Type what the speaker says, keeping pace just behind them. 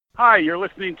Hi, you're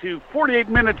listening to 48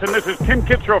 Minutes, and this is Tim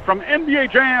Kitzrow from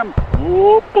NBA Jam.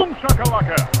 Whoa, boom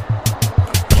shakalaka.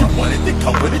 You wanted to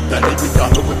come with it, done it, we got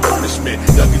it with punishment.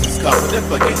 Youngest is confident,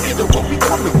 but can't handle what we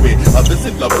coming with. Others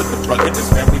in love with the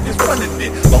ruggedness, family just running it.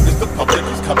 Long as the public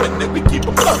is coming, then we keep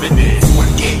them loving it.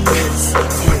 28 minutes,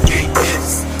 28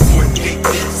 minutes, 28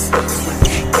 minutes,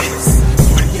 28 minutes,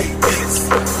 28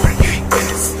 minutes, 28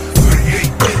 minutes,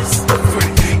 28 minutes,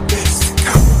 28 minutes,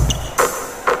 go.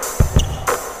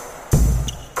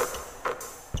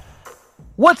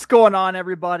 What's going on,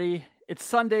 everybody? It's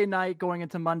Sunday night going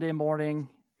into Monday morning.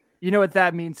 You know what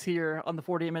that means here on the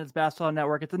 48 Minutes Basketball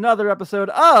Network. It's another episode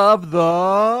of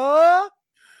the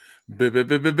Bitch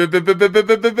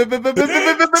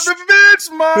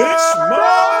Mob.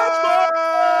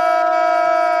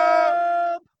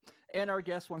 And our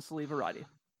guest wants to leave already.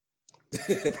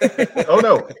 Oh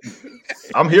no,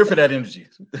 I'm here for that energy.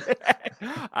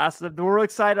 Awesome. We're real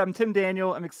excited. I'm Tim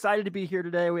Daniel. I'm excited to be here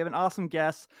today. We have an awesome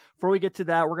guest. Before we get to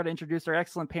that, we're going to introduce our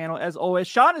excellent panel. As always,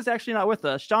 Sean is actually not with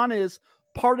us. Sean is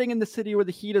partying in the city where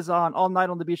the heat is on all night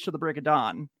on the beach till the break of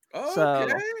dawn. Okay. So,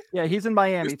 yeah, he's in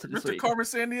Miami this Mr. week. Carmen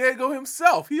Sandiego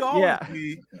himself. He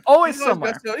always always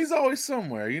somewhere. He's always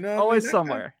somewhere, you know. Always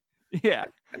somewhere. Yeah.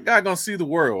 That guy gonna see the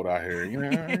world out here, you know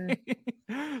what I mean?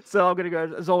 So I'm gonna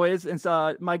go as always. It's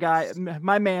my guy,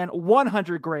 my man,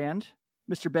 100 grand,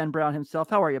 Mr. Ben Brown himself.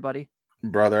 How are you, buddy?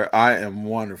 Brother, I am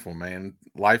wonderful, man.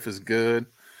 Life is good.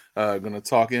 Gonna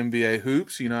talk NBA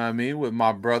hoops, you know what I mean, with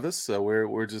my brothers. So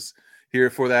we're just here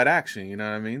for that action, you know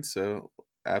what I mean? So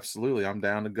absolutely, I'm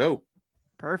down to go.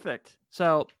 Perfect.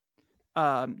 So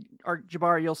our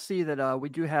Jabari, you'll see that we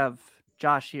do have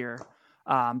Josh here.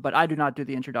 But I do not do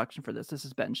the introduction for this. This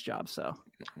is Ben's job. So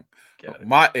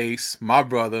my ace, my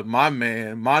brother, my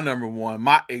man, my number one,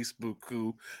 my ace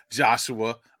buku,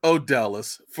 Joshua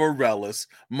Odellis, Forellis,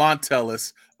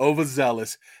 Montellis,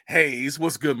 Overzealous, Hayes.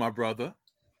 What's good, my brother?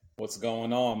 What's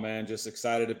going on, man? Just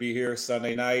excited to be here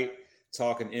Sunday night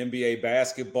talking NBA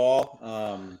basketball.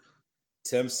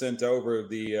 Tim sent over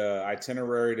the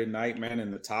itinerary tonight, man,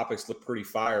 and the topics look pretty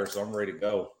fire, so I'm ready to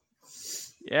go.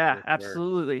 Yeah,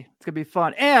 absolutely. It's going to be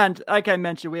fun. And like I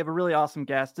mentioned, we have a really awesome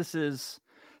guest. This is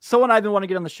someone I've been wanting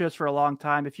to get on the shows for a long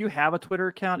time. If you have a Twitter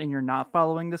account and you're not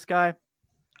following this guy,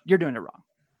 you're doing it wrong.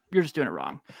 You're just doing it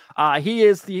wrong. He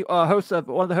is the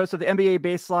one of the hosts of the NBA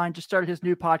Baseline. Just started his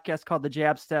new podcast called The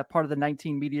Jab Step, part of the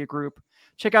 19 Media Group.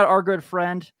 Check out our good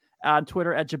friend on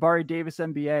Twitter at Jabari Davis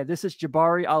NBA. This is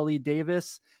Jabari Ali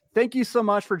Davis. Thank you so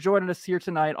much for joining us here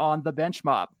tonight on the Bench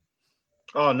Mob.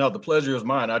 Oh no, the pleasure is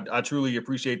mine. I truly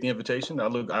appreciate the invitation.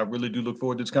 I really do look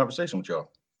forward to this conversation with y'all.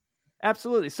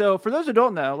 Absolutely. So for those who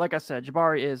don't know, like I said,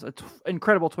 Jabari is an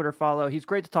incredible Twitter follow. He's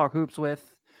great to talk hoops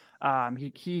with.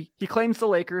 He claims the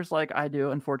Lakers like I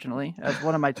do, unfortunately, as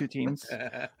one of my two teams.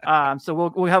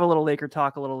 So we'll have a little Laker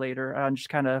talk a little later and just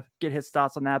kind of get his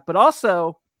thoughts on that. But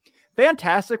also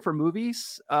fantastic for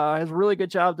movies. Has a really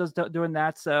good job doing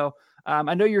that. So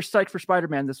I know you're psyched for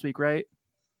Spider-Man this week, right?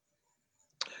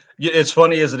 Yeah, it's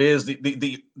funny as it is.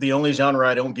 The only genre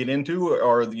I don't get into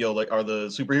are the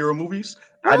superhero movies.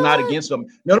 What? I'm not against them.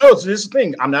 No, this is the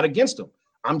thing. I'm not against them.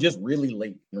 I'm just really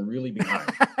late and really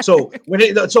behind. So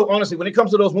honestly, when it comes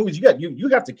to those movies, you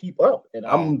have to keep up. And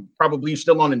I'm probably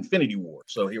still on Infinity War.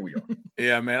 So here we are.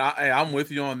 Yeah, man. I'm with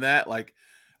you on that. Like,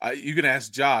 you can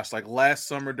ask Josh. Like last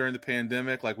summer during the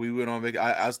pandemic, like we went on vacation.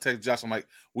 I was texting Josh. I'm like,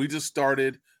 we just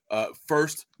started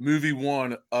first movie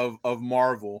one of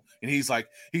Marvel, and he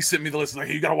sent me the list. Like,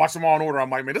 hey, you got to watch them all in order. I'm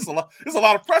like, man, it's a lot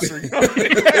of pressure. You know what I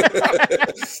mean?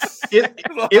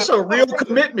 It's a real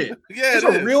commitment. Yeah, it's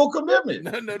a real commitment.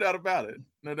 No doubt about it.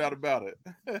 No doubt about it.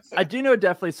 I do know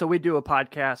definitely. So we do a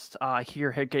podcast here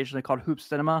occasionally called Hoop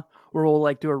Cinema, where we'll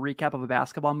like do a recap of a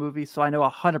basketball movie. So I know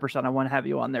 100% I want to have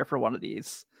you on there for one of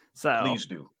these. So please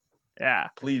do. Yeah,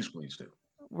 please do.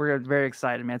 We're very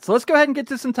excited, man. So let's go ahead and get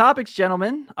to some topics,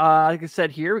 gentlemen. Like I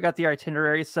said here, we got the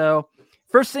itinerary. So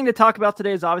first thing to talk about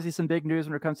today is obviously some big news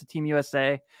when it comes to Team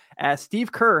USA. As Steve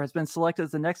Kerr has been selected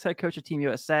as the next head coach of Team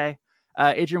USA.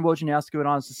 Adrian Wojnarowski went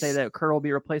on to say that Kerr will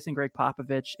be replacing Greg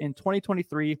Popovich in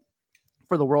 2023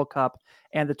 for the World Cup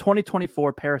and the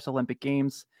 2024 Paris Olympic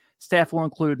Games. Staff will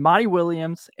include Monty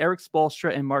Williams, Eric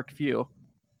Spoelstra, and Mark Few.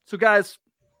 So, guys,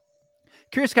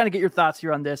 curious to kind of get your thoughts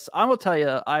here on this. I will tell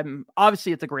you,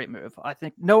 obviously it's a great move. I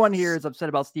think no one here is upset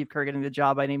about Steve Kerr getting the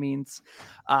job by any means.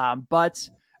 But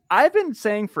I've been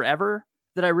saying forever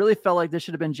that I really felt like this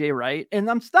should have been Jay Wright.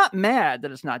 And I'm not mad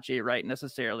that it's not Jay Wright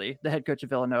necessarily, the head coach of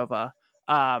Villanova.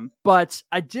 But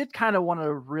I did kind of want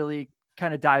to really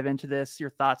kind of dive into this, your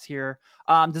thoughts here.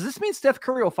 Does this mean Steph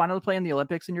Curry will finally play in the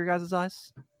Olympics in your guys'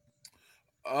 eyes?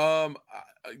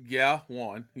 Yeah,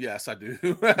 one. Yes, I do.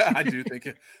 I do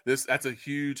think that's a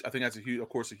huge. I think that's a huge, of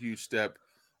course, a huge step.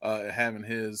 Having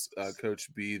his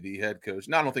coach be the head coach.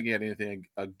 Now, I don't think he had anything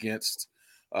against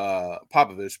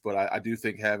Popovich, but I do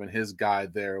think having his guy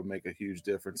there will make a huge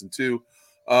difference. And two,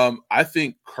 I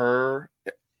think Kerr.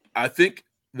 I think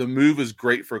the move is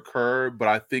great for Kerr, but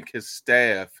I think his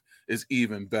staff is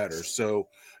even better. So,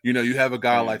 you have a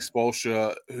guy like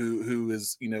Spoelstra who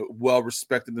is, well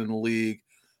respected in the league.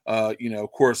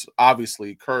 Of course,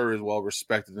 obviously Kerr is well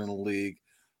respected in the league.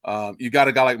 You got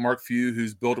a guy like Mark Few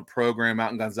who's built a program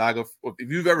out in Gonzaga. If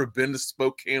you've ever been to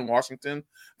Spokane, Washington,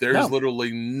 there's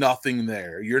literally nothing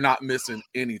there. You're not missing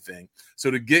anything. So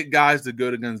to get guys to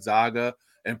go to Gonzaga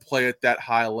and play at that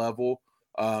high level,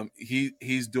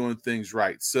 he's doing things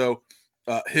right. So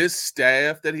his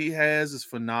staff that he has is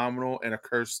phenomenal. And of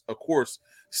course,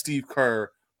 Steve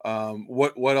Kerr.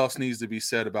 What else needs to be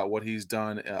said about what he's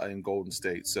done in Golden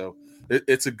State? So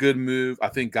it's a good move. I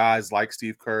think guys like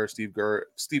Steve Kerr is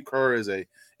a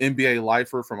NBA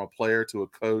lifer from a player to a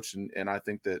coach, and I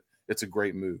think that it's a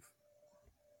great move.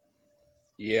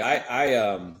 Yeah,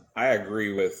 I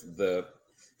agree with the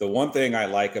one thing I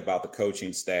like about the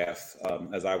coaching staff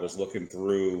as I was looking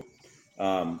through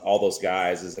all those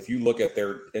guys is if you look at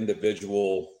their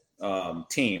individual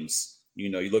teams, you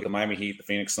look at Miami Heat, the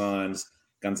Phoenix Suns,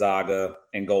 Gonzaga,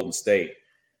 and Golden State,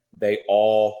 they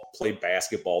all play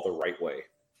basketball the right way.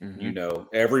 Mm-hmm.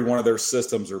 Every one of their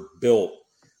systems are built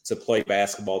to play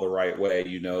basketball the right way,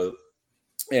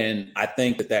 and I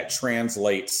think that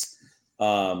translates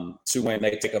to when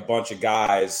they take a bunch of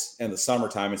guys in the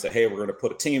summertime and say, hey, we're going to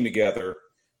put a team together.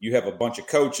 You have a bunch of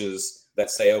coaches that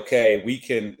say, okay, we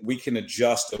can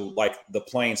adjust to like the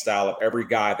playing style of every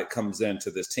guy that comes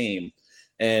into this team.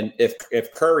 And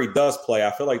if Curry does play,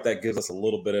 I feel like that gives us a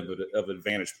little bit of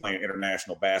advantage playing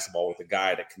international basketball with a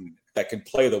guy that can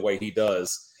play the way he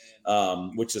does,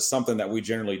 which is something that we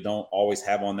generally don't always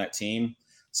have on that team.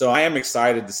 So I am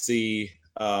excited to see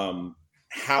how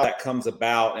that comes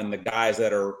about and the guys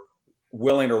that are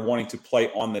willing or wanting to play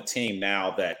on the team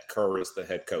now that Kerr is the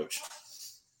head coach.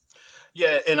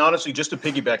 Yeah, and honestly, just to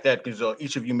piggyback that, because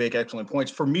each of you make excellent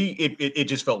points. For me, it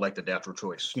just felt like the natural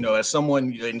choice. As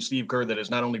someone in Steve Kerr that has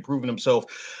not only proven himself,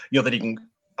 that he can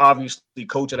obviously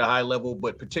coach at a high level,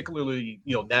 but particularly,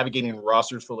 navigating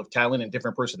rosters full of talent and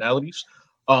different personalities.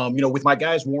 With my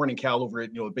guys Warren and Cal over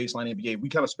at Baseline NBA, we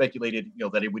kind of speculated,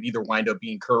 that it would either wind up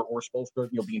being Kerr or Spoelstra,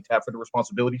 being tapped for the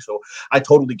responsibility. So I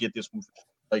totally get this move.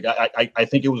 Like I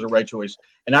think it was the right choice,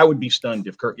 and I would be stunned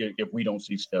if we don't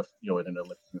see Steph, in an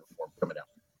Olympic uniform coming out.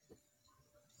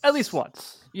 At least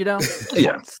once, Yeah.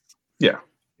 Once. Yeah.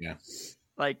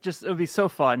 Like, just it would be so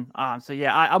fun. So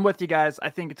yeah, I'm with you guys. I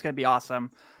think it's gonna be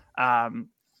awesome. I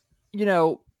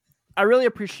really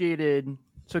appreciated.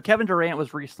 So Kevin Durant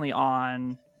was recently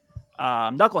on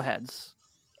Knuckleheads,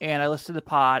 and I listened to the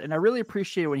pod, and I really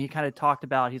appreciated when he kind of talked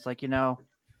about. He's like, he's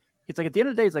like, at the end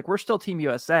of the day, he's like, we're still Team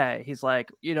USA. He's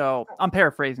like, I'm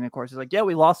paraphrasing, of course. He's like, yeah,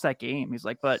 we lost that game. He's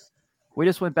like, but we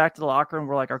just went back to the locker room.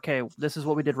 We're like, okay, this is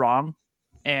what we did wrong,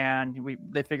 and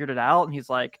they figured it out. And he's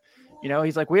like,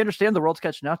 we understand the world's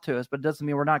catching up to us, but it doesn't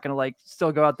mean we're not going to like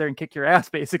still go out there and kick your ass.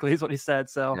 Basically, is what he said.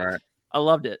 So right. I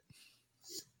loved it.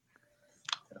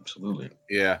 Absolutely.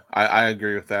 Yeah, I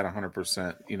agree with that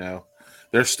 100%.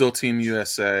 They're still Team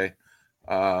USA,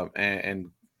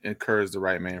 and Kerr is the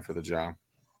right man for the job.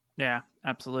 Yeah,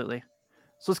 absolutely.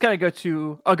 So let's kind of go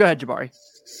to. Oh, go ahead, Jabari.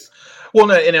 Well,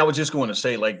 no, and I was just going to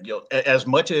say, like, as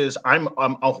much as I'm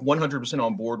 100%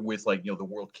 on board with, like, the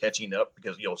world catching up,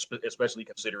 because, especially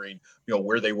considering,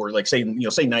 where they were, like, say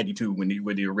 92 when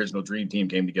the original Dream Team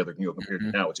came together, compared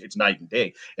to now, it's night and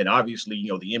day. And obviously,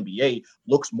 the NBA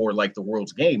looks more like the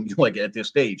world's game, like at this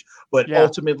stage, but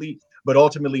ultimately,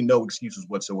 no excuses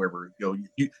whatsoever. The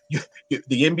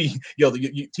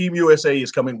NBA, Team USA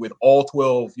is coming with all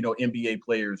 12, NBA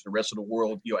players. The rest of the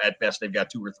world, at best, they've got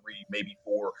 2 or 3, maybe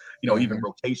 4, even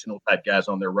rotational type guys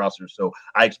on their roster. So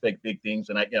I expect big things,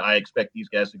 and I expect these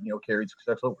guys to carry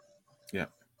success over. Yeah,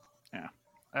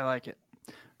 I like it.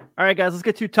 All right, guys, let's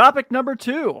get to topic number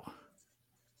 2.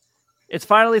 It's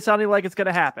finally sounding like it's going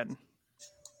to happen.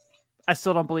 I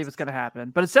still don't believe it's going to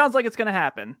happen, but it sounds like it's going to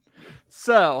happen.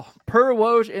 So, per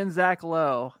Woj and Zach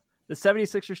Lowe, the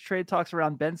 76ers trade talks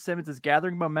around Ben Simmons is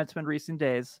gathering momentum in recent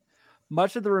days.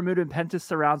 Much of the renewed impetus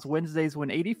surrounds Wednesdays when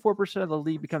 84% of the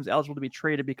league becomes eligible to be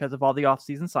traded because of all the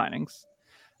offseason signings.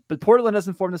 But Portland has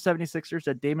informed the 76ers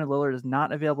that Damian Lillard is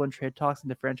not available in trade talks and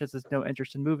the franchise has no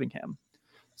interest in moving him.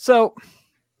 So,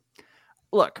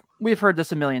 look, we've heard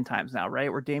this a million times now, right?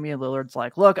 Where Damian Lillard's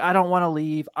like, look, I don't want to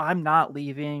leave. I'm not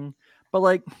leaving. But,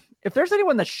 like, if there's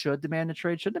anyone that should demand a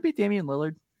trade, shouldn't it be Damian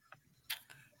Lillard?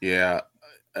 Yeah.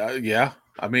 Yeah.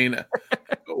 I mean,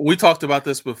 we talked about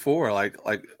this before. Like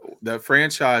that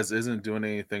franchise isn't doing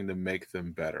anything to make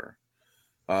them better.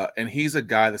 And he's a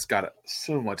guy that's got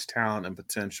so much talent and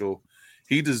potential.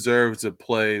 He deserves to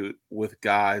play with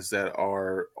guys that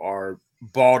are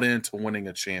bought into winning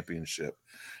a championship.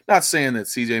 Not saying that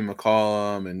CJ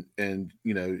McCollum and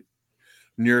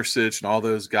Nurkic and all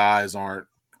those guys aren't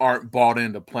bought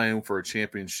into playing for a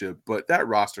championship, but that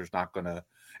roster's not going to.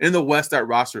 In the West, that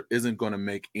roster isn't going to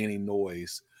make any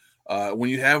noise. When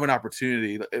you have an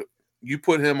opportunity, you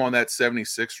put him on that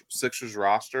 76ers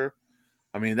roster.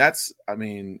 I mean,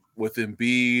 with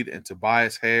Embiid and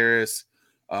Tobias Harris,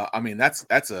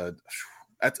 that's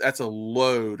a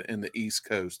load in the East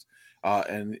Coast.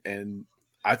 And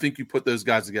I think you put those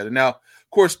guys together. Now,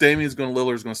 of course, Lillard's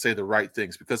going to say the right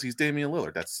things because he's Damian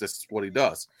Lillard. That's just what he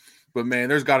does. But man,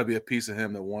 there's got to be a piece of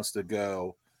him that wants to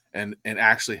go and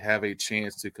actually have a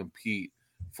chance to compete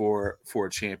for a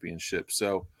championship.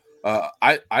 So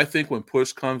I think when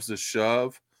push comes to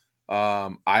shove,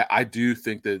 I do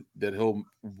think that he'll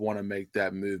want to make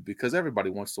that move because everybody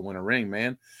wants to win a ring,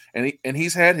 man. And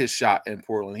he's had his shot in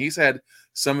Portland. He's had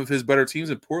some of his better teams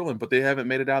in Portland, but they haven't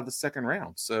made it out of the second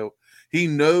round. So he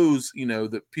knows,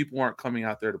 that people aren't coming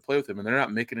out there to play with him and they're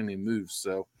not making any moves.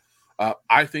 So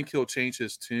I think he'll change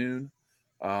his tune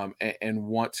and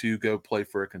want to go play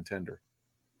for a contender.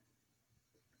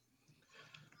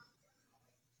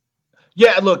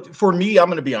 Yeah, look, for me, I'm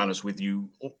going to be honest with you.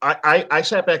 I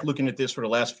sat back looking at this for the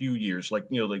last few years. Like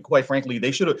quite frankly,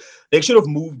 they should have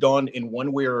moved on in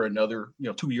one way or another,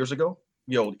 2 years ago,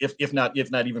 if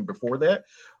not even before that.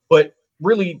 But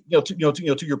really,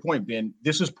 to your point, Ben,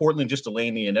 this is Portland just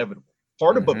delaying the inevitable.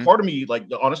 Part of me,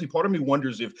 honestly, part of me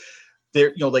wonders if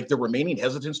the remaining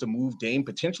hesitance to move Dame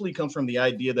potentially comes from the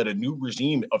idea that a new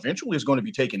regime eventually is going to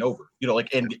be taken over,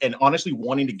 and honestly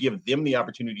wanting to give them the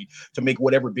opportunity to make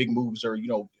whatever big moves or,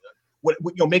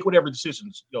 make whatever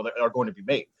decisions, that are going to be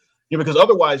made. Because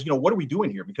otherwise, what are we doing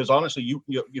here? Because honestly,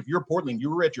 if you're Portland, you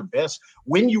were at your best.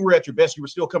 When you were at your best, you were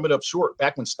still coming up short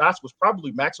back when Stotts was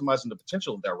probably maximizing the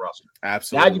potential of that roster.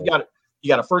 Absolutely. Now you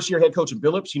got a first-year head coach in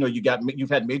Billups. You've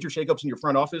had major shakeups in your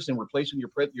front office and replacing your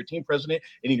team president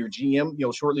and in your GM,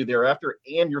 shortly thereafter.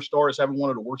 And your star is having one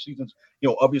of the worst seasons,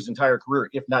 of his entire career,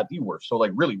 if not the worst. So,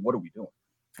 really, what are we doing?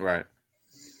 Right.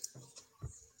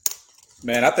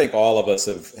 Man, I think all of us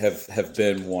have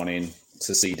been wanting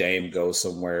to see Dame go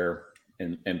somewhere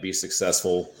and be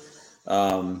successful.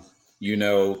 A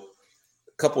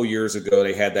couple years ago,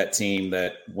 they had that team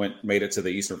that made it to the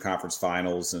Eastern Conference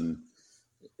Finals, and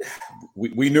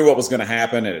we knew what was going to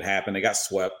happen, and it happened. They got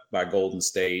swept by Golden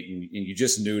State, and you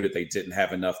just knew that they didn't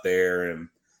have enough there. And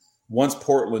once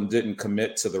Portland didn't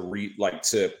commit to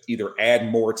to either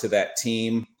add more to that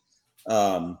team,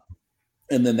 and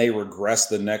then they regressed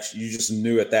the next, you just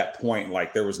knew at that point,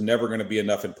 there was never going to be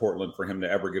enough in Portland for him to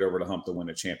ever get over the hump to win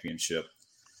a championship.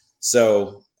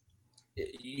 So,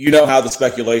 how the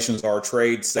speculations are.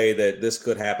 Trades say that this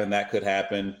could happen, that could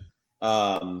happen.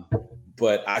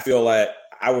 But I feel that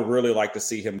I would really like to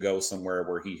see him go somewhere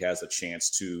where he has a chance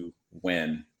to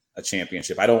win a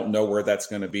championship. I don't know where that's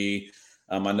going to be.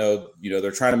 I know,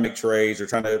 they're trying to make trades.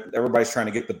 Everybody's trying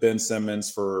to get the Ben Simmons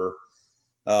for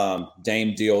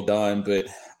Dame deal done, but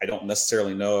I don't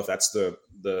necessarily know if that's the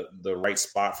right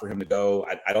spot for him to go.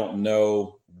 I don't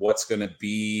know what's going to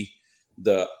be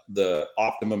the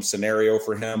optimum scenario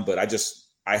for him, but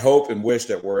I hope and wish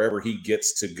that wherever he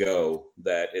gets to go,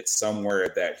 that it's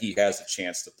somewhere that he has a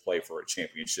chance to play for a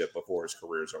championship before his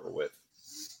career is over with.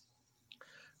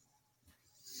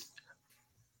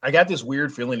 I got this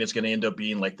weird feeling it's going to end up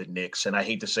being like the Knicks. And I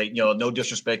hate to say, no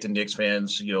disrespect to Knicks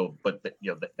fans, but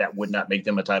that would not make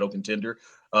them a title contender.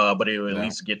 But it would at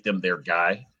least get them their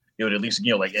guy. It would at least,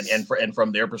 and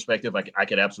from their perspective, I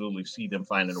could absolutely see them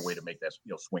finding a way to make that,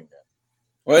 swing that.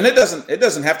 Well, and it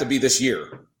doesn't have to be this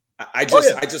year. I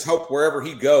just hope wherever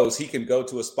he goes, he can go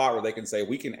to a spot where they can say,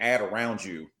 we can add around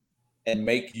you and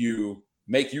make you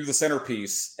the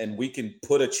centerpiece, and we can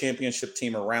put a championship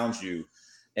team around you.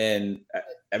 And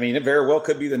I mean, it very well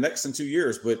could be the Knicks in 2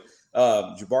 years. But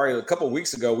Jabari, a couple of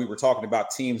weeks ago, we were talking about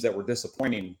teams that were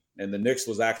disappointing, and the Knicks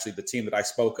was actually the team that I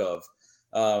spoke of.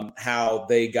 How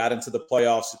they got into the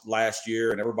playoffs last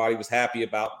year, and everybody was happy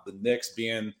about the Knicks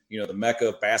being, the mecca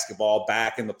of basketball,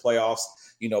 back in the playoffs,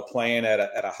 playing at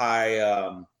a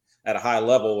high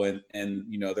level, and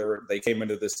they came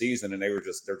into this season and they're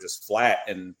just flat.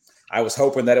 And I was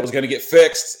hoping that it was going to get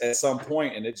fixed at some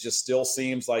point, and it just still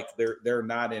seems like they're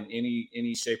not in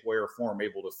any shape, way, or form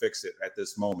able to fix it at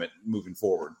this moment moving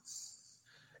forward.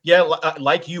 Yeah,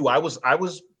 like you, I was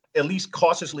at least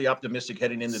cautiously optimistic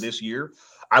heading into this year.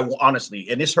 I will honestly,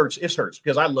 and this hurts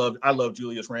because I love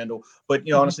Julius Randle, but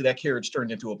honestly, that carrot's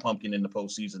turned into a pumpkin in the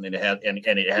postseason, and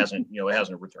it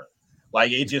hasn't returned.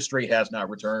 Like it just straight has not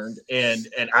returned. And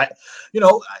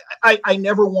I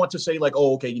never want to say like,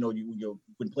 oh, okay, you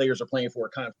when players are playing for a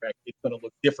contract, it's going to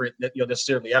look different,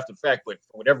 necessarily after the fact, but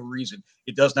for whatever reason,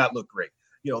 it does not look great.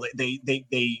 They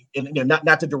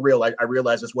not to derail. I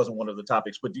realize this wasn't one of the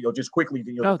topics, but just quickly,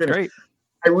 oh, finish. Great.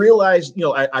 I realized,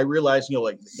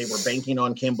 like they were banking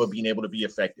on Kemba being able to be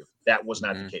effective. That was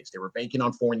not the case. They were banking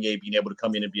on Fournier being able to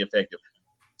come in and be effective.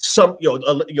 Some,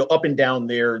 up and down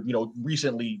there,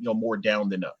 recently, more down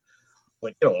than up.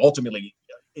 But ultimately,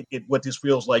 what this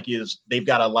feels like is they've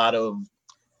got a lot of,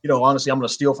 honestly, I'm going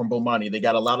to steal from Bomani. They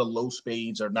got a lot of low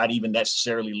spades, or not even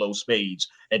necessarily low spades,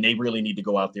 and they really need to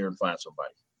go out there and find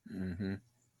somebody.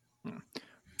 Mm-hmm.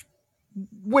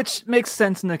 Which makes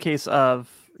sense in the case of,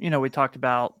 we talked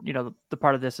about, the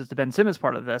part of this is the Ben Simmons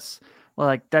part of this. Well,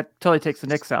 like that totally takes the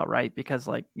Knicks out, right? Because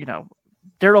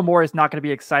Daryl Morey is not going to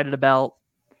be excited about,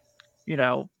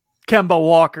 Kemba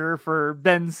Walker for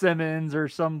Ben Simmons or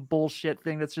some bullshit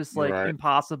thing that's just like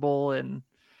impossible. And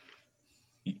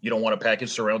you don't want a package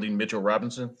surrounding Mitchell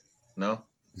Robinson? No.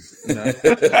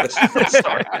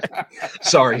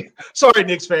 Sorry,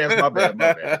 Knicks fans. My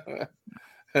bad.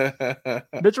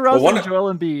 Mitchell Robinson and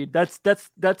Joel Embiid. That's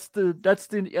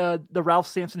the Ralph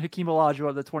Sampson Hakeem Olajuwon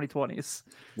of the 2020s.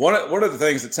 One of the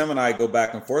things that Tim and I go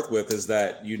back and forth with is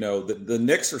that the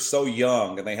Knicks are so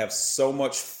young and they have so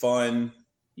much fun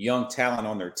young talent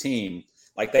on their team.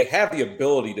 Like they have the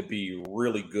ability to be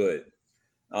really good.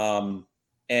 And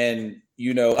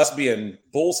us being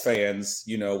Bulls fans,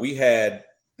 we had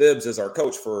Thibs as our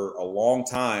coach for a long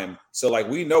time. So like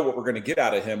we know what we're going to get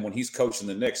out of him when he's coaching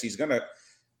the Knicks. He's going to,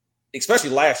 especially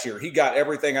last year, he got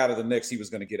everything out of the Knicks he was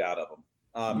going to get out of them.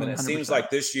 And it 100%. Seems like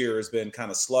this year has been kind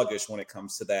of sluggish when it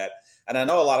comes to that. And I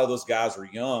know a lot of those guys are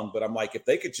young, but I'm like, if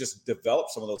they could just develop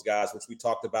some of those guys, which we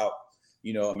talked about,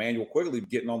 Emmanuel Quigley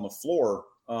getting on the floor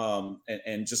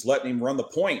and just letting him run the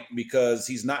point, because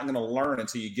he's not going to learn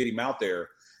until you get him out there.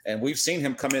 And we've seen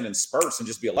him come in spurts and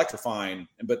just be electrifying,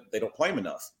 but they don't play him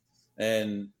enough.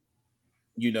 And,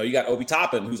 you got Obi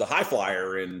Toppin, who's a high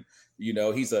flyer, and,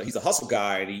 he's a hustle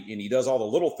guy, and he does all the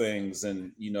little things.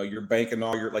 And, you're banking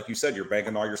all your, like you said, you're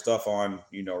banking all your stuff on,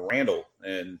 Randall.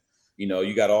 And,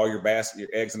 you got all your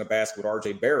eggs in a basket with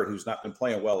RJ Barrett, who's not been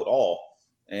playing well at all.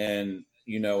 And,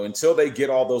 until they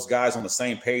get all those guys on the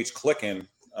same page clicking,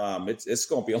 it's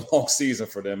going to be a long season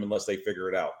for them unless they figure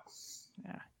it out.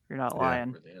 Yeah, you're not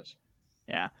lying.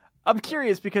 Yeah. I'm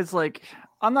curious because,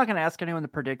 I'm not going to ask anyone to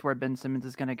predict where Ben Simmons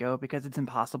is going to go because it's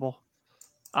impossible.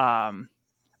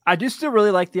 I do still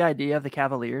really like the idea of the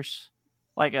Cavaliers.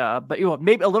 But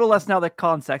maybe a little less now that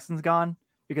Colin Sexton's gone,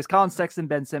 because Colin Sexton,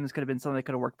 Ben Simmons could have been something that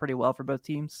could have worked pretty well for both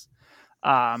teams.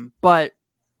 But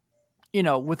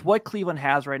with what Cleveland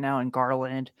has right now in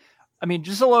Garland, I mean,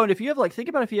 just alone, if you have think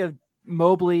about if you have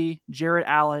Mobley, Jarrett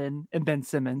Allen, and Ben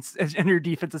Simmons and your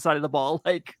defensive side of the ball,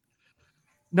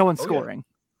 no one's scoring.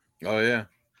 Yeah. Oh yeah.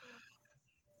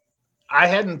 I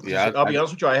hadn't. Yeah, I'll be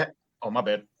honest with you. Oh, my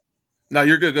bad. No,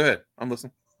 you're good. Go ahead. I'm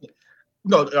listening.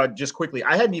 No, just quickly.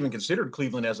 I hadn't even considered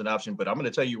Cleveland as an option, but I'm going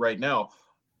to tell you right now.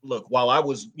 Look, while I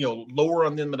was, lower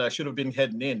on them than I should have been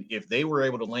heading in, if they were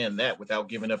able to land that without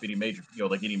giving up any major,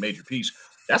 any major piece,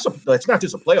 that's not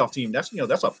just a playoff team. That's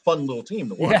that's a fun little team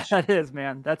to watch. Yeah, that is,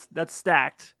 man. That's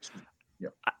stacked. Yeah.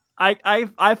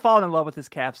 I've fallen in love with this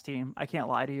Cavs team. I can't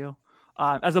lie to you.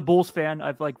 As a Bulls fan,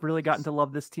 I've really gotten to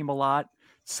love this team a lot.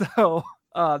 So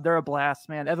they're a blast,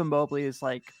 man. Evan Mobley is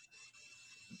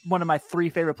one of my 3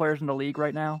 favorite players in the league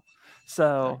right now.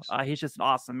 So he's just an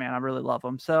awesome man. I really love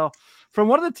him. So from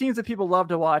one of the teams that people love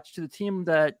to watch to the team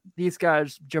that these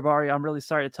guys, Jabari, I'm really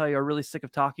sorry to tell you, are really sick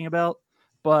of talking about.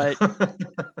 But,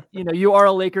 you are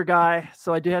a Laker guy.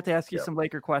 So I do have to ask you some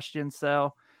Laker questions.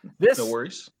 So no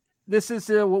worries. This is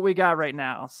what we got right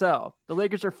now. So the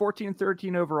Lakers are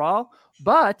 14-13 overall,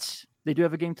 but they do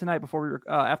have a game tonight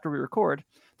after we record.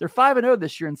 They're 5-0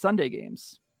 this year in Sunday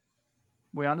games.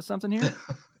 We onto something here?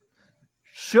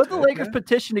 Should the Lakers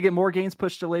petition to get more games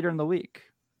pushed to later in the week?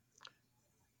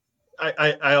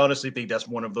 I honestly think that's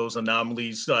one of those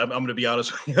anomalies. I'm going to be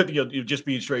honest, just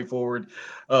being straightforward.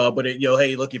 But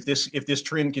hey, look, if this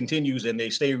trend continues and they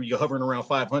stay hovering around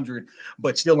 500,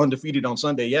 but still undefeated on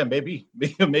Sunday, yeah, maybe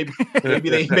they need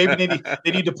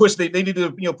to push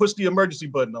push the emergency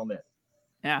button on that.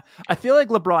 Yeah, I feel like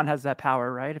LeBron has that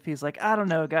power, right? If he's like, I don't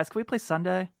know, guys, can we play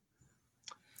Sunday?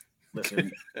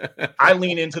 Listen, I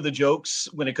lean into the jokes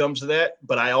when it comes to that,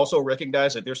 but I also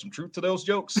recognize that there's some truth to those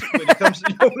jokes when it comes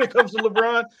to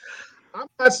LeBron. I'm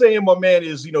not saying my man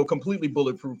is completely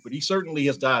bulletproof, but he certainly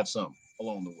has died some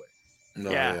along the way.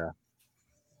 No, Yeah.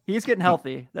 He's getting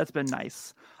healthy. That's been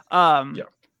nice. Yeah.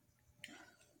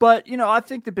 But, I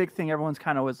think the big thing everyone's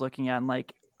kind of was looking at, and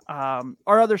like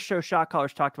our other show, Shot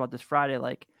Callers, talked about this Friday,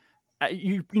 like, at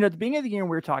the beginning of the year when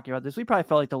we were talking about this, we probably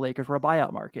felt like the Lakers were a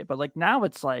buyout market, but like now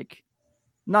it's like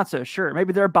not so sure.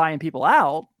 Maybe they're buying people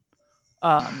out,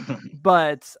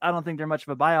 but I don't think they're much of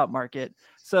a buyout market.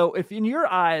 So if in your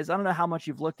eyes, I don't know how much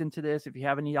you've looked into this, if you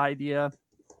have any idea,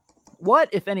 what,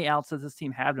 if any, else does this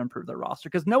team have to improve their roster?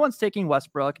 Because no one's taking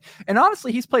Westbrook. And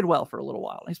honestly, he's played well for a little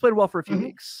while. He's played well for a few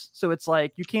weeks. So it's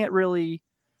like you can't really,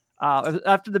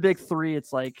 after the big three,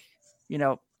 it's like,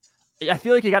 I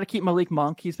feel like you got to keep Malik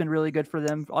Monk. He's been really good for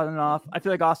them on and off. I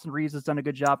feel like Austin Reeves has done a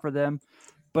good job for them.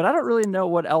 But I don't really know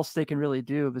what else they can really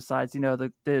do besides,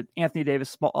 the Anthony Davis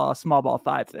small ball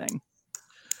 5 thing.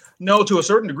 No, to a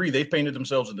certain degree, they've painted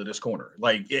themselves into this corner.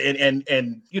 Like, and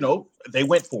they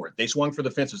went for it. They swung for the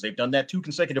fences. They've done that 2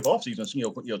 consecutive off seasons.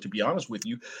 To be honest with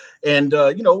you, and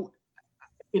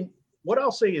and what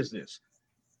I'll say is this: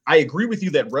 I agree with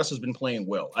you that Russ has been playing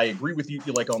well. I agree with you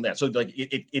like on that. So like,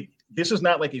 this is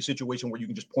not like a situation where you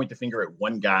can just point the finger at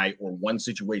one guy or one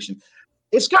situation.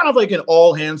 It's kind of like an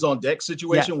all hands on deck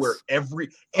situation where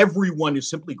everyone is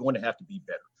simply going to have to be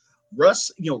better.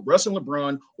 Russ and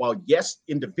LeBron, while yes,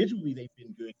 individually they've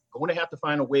been good, going to have to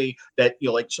find a way that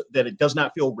that it does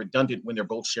not feel redundant when they're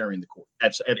both sharing the court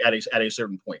at a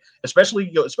certain point.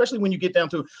 Especially when you get down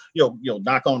to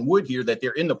knock on wood here that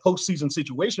they're in the postseason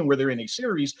situation where they're in a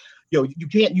series. You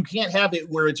can't have it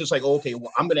where it's just like, okay,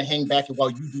 well, I'm going to hang back while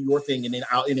you do your thing and then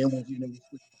we'll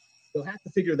they'll have to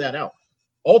figure that out.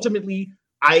 Ultimately,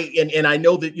 I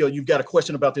know that you've got a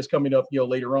question about this coming up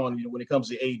later on when it comes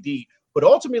to AD. But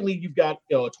ultimately, you've got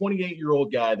a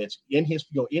 28-year-old guy that's in his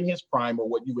prime, or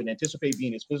what you would anticipate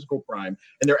being his physical prime,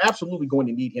 and they're absolutely going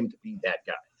to need him to be that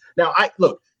guy. Now,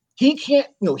 he can't,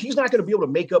 he's not going to be able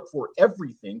to make up for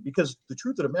everything, because the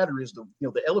truth of the matter is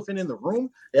the elephant in the room,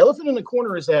 the elephant in the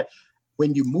corner is that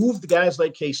when you move the guys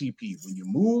like KCP, when you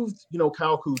move,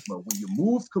 Kyle Kuzma, when you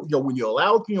move, when you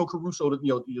allow, Caruso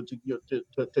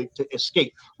to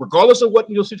escape, regardless of what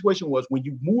situation was, when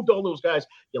you moved all those guys,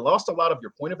 you lost a lot of your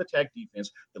point of attack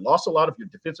defense, you lost a lot of your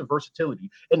defensive versatility,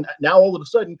 and now all of a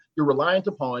sudden you're reliant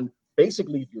upon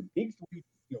basically your big three,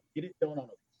 get it done on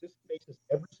a consistent basis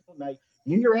every single night.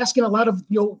 And you're asking a lot of,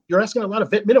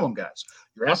 vet minimum guys.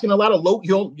 You're asking a lot of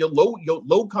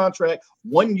low contract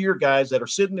 1-year guys that are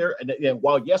sitting there. And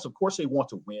while, yes, of course they want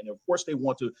to win. Of course they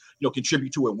want to,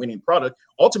 contribute to a winning product.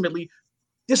 Ultimately,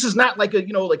 this is not like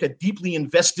a deeply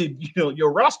invested,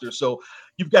 your roster. So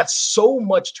you've got so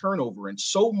much turnover and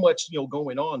so much,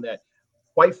 going on that,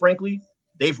 quite frankly,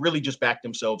 they've really just backed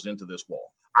themselves into this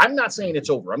wall. I'm not saying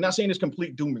it's over. I'm not saying it's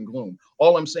complete doom and gloom.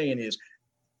 All I'm saying is,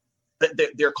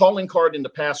 their calling card in the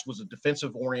past was a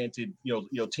defensive-oriented,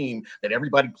 team that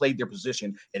everybody played their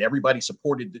position and everybody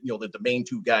supported, the main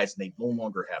 2 guys, and they no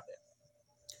longer have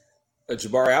that.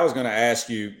 Jabari, I was going to ask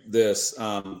you this.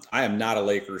 I am not a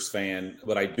Lakers fan,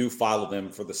 but I do follow them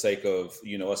for the sake of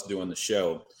us doing the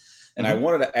show. And I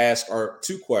wanted to ask our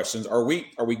 2 questions. Are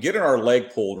we getting our leg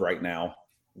pulled right now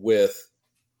with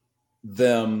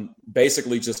them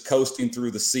basically just coasting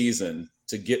through the season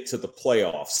to get to the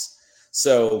playoffs?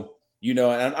 So. And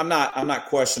I'm not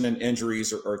questioning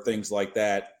injuries or things like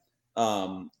that.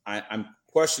 I'm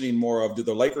questioning more of, do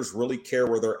the Lakers really care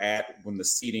where they're at when the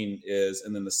seeding is?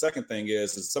 And then the second thing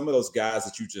is some of those guys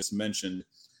that you just mentioned,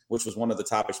 which was one of the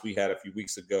topics we had a few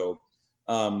weeks ago.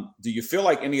 Do you feel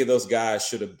like any of those guys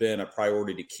should have been a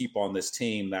priority to keep on this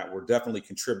team that were definitely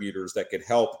contributors that could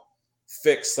help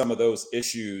fix some of those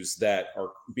issues that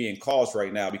are being caused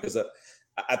right now? Because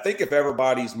I think if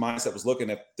everybody's mindset was looking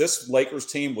at this Lakers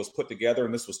team was put together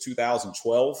and this was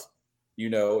 2012,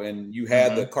 and you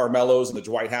had the Carmelos and the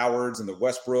Dwight Howards and the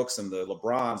Westbrooks and the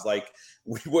LeBrons, like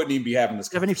we wouldn't even be having this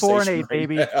 74 and 8,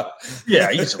 baby. Now.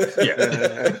 Yeah, easily.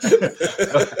 Yeah.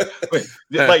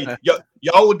 Like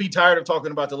y'all would be tired of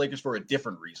talking about the Lakers for a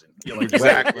different reason.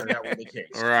 Exactly. That was the case.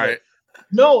 All right.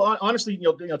 No, honestly,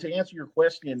 to answer your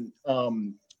question,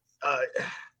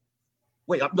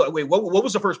 Wait, what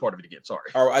was the first part of it again? Sorry.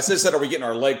 I said, are we getting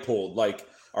our leg pulled? Like,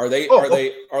 are they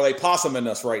possuming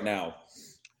us right now?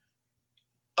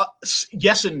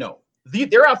 Yes and no.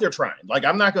 They're out there trying. Like,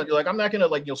 I'm not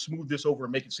gonna smooth this over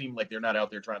and make it seem like they're not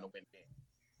out there trying to win games.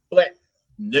 But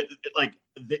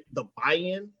the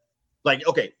buy-in,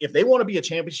 okay, if they want to be a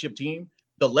championship team,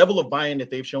 the level of buy-in that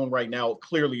they've shown right now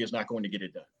clearly is not going to get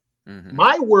it done. Mm-hmm.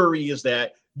 My worry is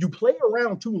that you play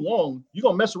around too long, you're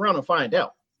gonna mess around and find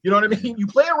out. You know what I mean? You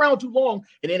play around too long,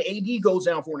 and then AD goes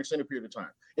down for an extended period of time,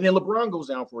 and then LeBron goes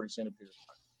down for an extended period of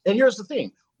time. And here's the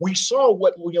thing: we saw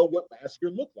what last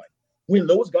year looked like when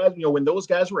those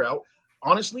guys were out,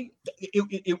 honestly,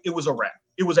 it was a wrap.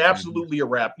 It was absolutely a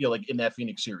wrap, like in that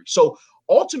Phoenix series. So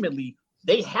ultimately,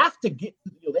 they have to get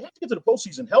to the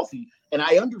postseason healthy. And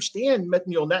I understand,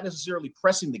 not necessarily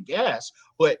pressing the gas,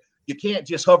 but you can't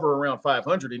just hover around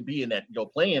 500 and be in that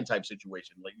play-in type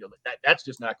situation. Like that's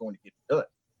just not going to get done.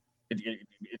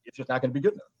 It's just not going to be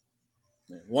good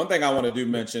enough. One thing I want to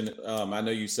mention, I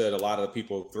know you said a lot of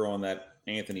people throwing that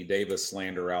Anthony Davis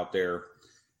slander out there.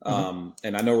 And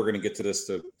I know we're going to get to this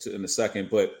in a second,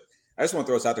 but I just want to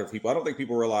throw this out there for people. I don't think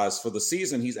people realize for the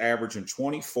season, he's averaging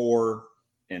 24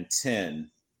 and 10.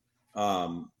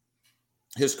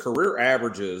 His career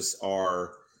averages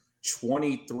are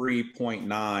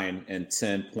 23.9 and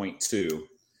 10.2.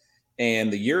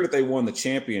 And the year that they won the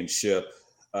championship,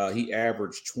 he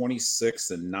averaged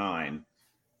 26 and 9.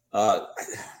 So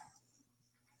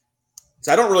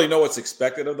I don't really know what's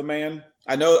expected of the man.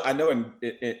 I know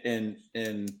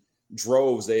in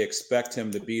droves they expect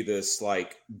him to be this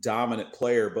like dominant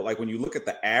player, but like when you look at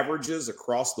the averages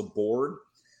across the board,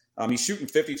 he's shooting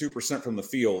 52% from the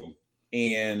field,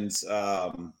 and he's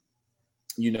a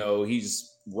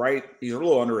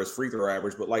little under his free throw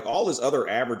average, but like all his other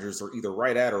averages are either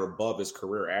right at or above his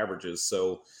career averages.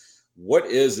 So what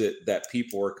is it that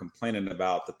people are complaining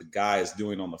about that the guy is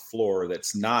doing on the floor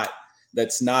that's not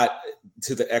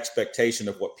to the expectation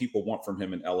of what people want from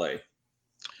him in LA?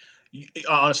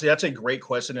 Honestly, that's a great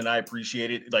question, and I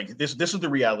appreciate it. Like this is the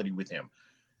reality with him.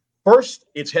 First,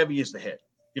 it's heavy as the head.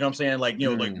 You know what I'm saying? Like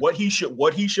like what he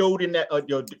showed in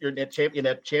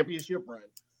that championship run.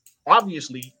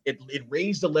 Obviously, it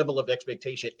raised the level of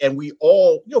expectation, and we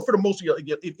all, for the most,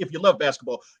 if you love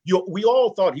basketball, we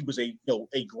all thought he was a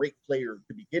great player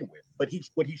to begin with. But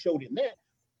what he showed in that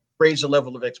raised the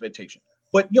level of expectation.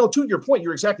 But to your point,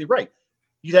 you're exactly right.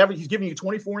 He's giving you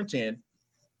 24 and 10.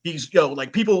 He's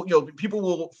people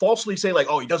will falsely say like,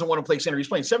 oh, he doesn't want to play center. He's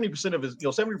playing 70% of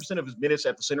his minutes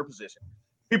at the center position.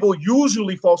 People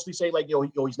usually falsely say like,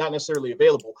 he's not necessarily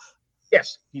available.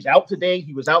 Yes, he's out today.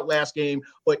 He was out last game,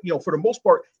 but for the most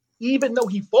part, even though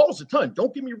he falls a ton,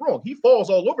 don't get me wrong, he falls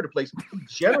all over the place. He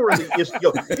generally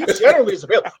is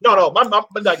available. No,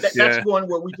 that's one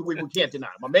where we can't deny.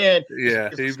 My man, he's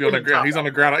on the ground. He's on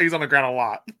the ground. He's on the ground a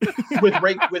lot with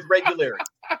regularity.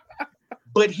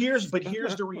 But here's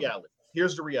the reality.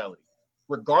 Here's the reality.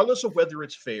 Regardless of whether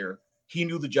it's fair, he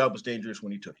knew the job was dangerous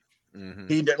when he took it.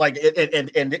 Mm-hmm.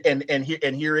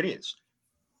 And here it is.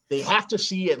 They have to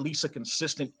see at least a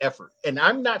consistent effort. And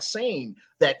I'm not saying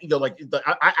that,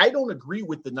 I don't agree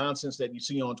with the nonsense that you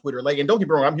see on Twitter. Like, and don't get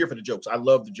me wrong, I'm here for the jokes. I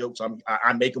love the jokes.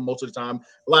 I make them most of the time.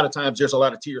 A lot of times there's a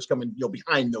lot of tears coming,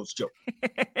 behind those jokes.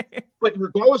 But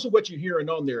regardless of what you're hearing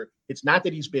on there, it's not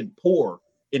that he's been poor.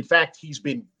 In fact, he's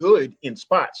been good in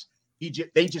spots.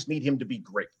 They just need him to be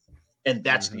great. And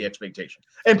that's the expectation.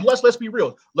 And plus, let's be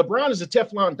real. LeBron is a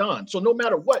Teflon Don. So no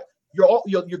matter what,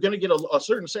 you're going to get a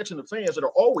certain section of fans that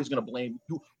are always going to blame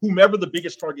whomever the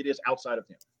biggest target is outside of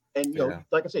him. And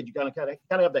like I said, you gotta kind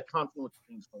of have that confluence of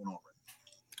things going on.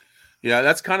 Yeah,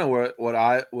 that's kind of what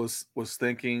I was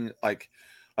thinking. Like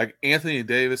Anthony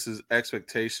Davis's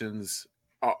expectations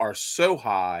are so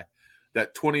high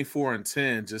that 24 and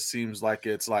 10 just seems like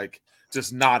it's like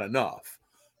just not enough.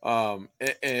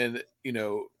 And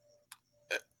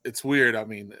it's weird. I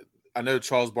mean, I know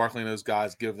Charles Barkley and those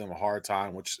guys give them a hard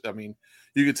time, which, I mean,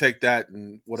 you could take that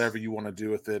and whatever you want to do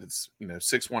with it. It's,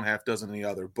 6 1 half dozen the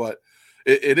other, but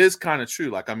it is kind of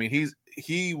true. Like, I mean,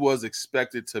 he was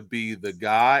expected to be the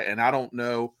guy, and I don't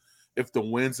know if the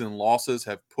wins and losses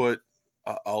have put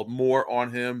more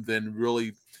on him than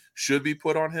really should be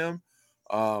put on him.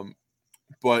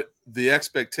 But the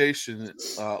expectation,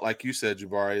 like you said,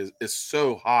 Jabari, is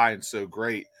so high and so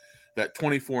great that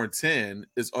 24 and 10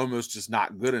 is almost just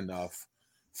not good enough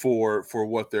for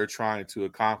what they're trying to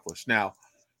accomplish. Now,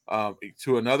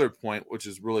 to another point, which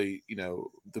is really,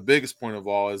 the biggest point of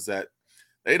all, is that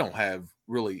they don't have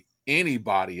really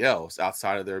anybody else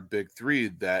outside of their big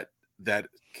three that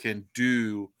can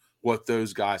do what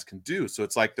those guys can do. So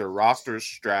it's like their roster is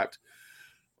strapped.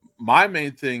 My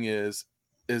main thing is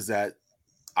that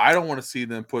I don't want to see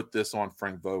them put this on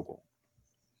Frank Vogel,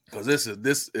 because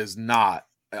this is not.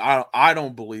 I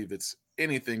don't believe it's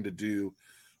anything to do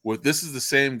with. This is the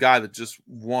same guy that just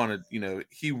won.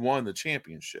 He won the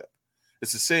championship.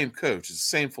 It's the same coach. It's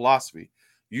the same philosophy.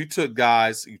 You took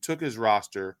his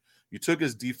roster, you took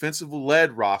his defensively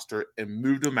led roster and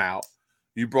moved them out.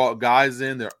 You brought guys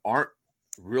in that aren't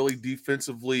really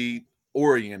defensively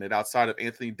oriented outside of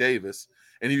Anthony Davis,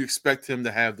 and you expect him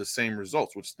to have the same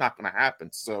results, which is not going to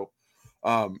happen. So,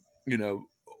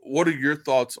 what are your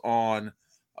thoughts on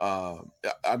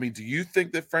I mean, do you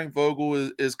think that Frank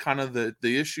Vogel is kind of the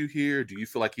issue here? Do you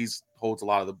feel like he's holds a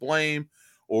lot of the blame,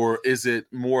 or is it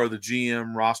more of the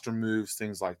GM roster moves,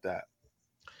 things like that?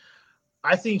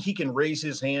 I think he can raise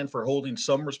his hand for holding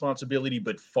some responsibility,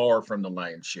 but far from the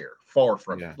lion's share. Far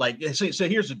from it. Like, so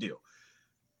here's the deal.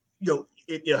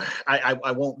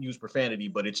 I won't use profanity,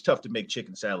 but it's tough to make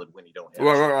chicken salad when you don't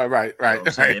have right.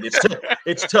 You know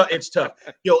it's tough.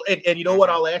 And you know what?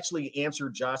 I'll actually answer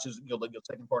Josh's the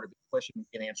second part of the question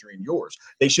in answering yours.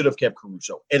 They should have kept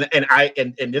Caruso.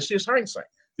 And this is hindsight.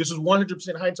 This is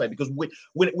 100% hindsight, because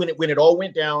when it all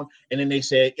went down, and then they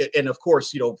said, and of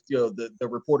course, the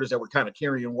reporters that were kind of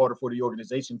carrying water for the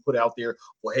organization put out there,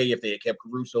 well, hey, if they had kept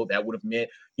Caruso, that would have meant,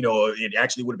 it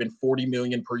actually would have been $40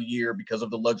 million per year because of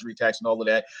the luxury tax and all of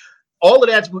that. All of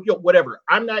that's whatever.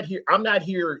 I'm not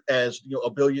here as a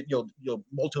billion,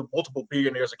 multiple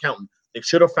billionaires accountant. They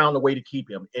should have found a way to keep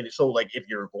him. And so, like, if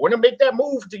you're going to make that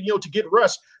move to get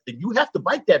Russ, then you have to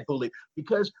bite that bullet,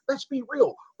 because let's be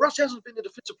real, Russ hasn't been a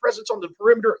defensive presence on the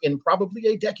perimeter in probably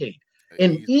a decade,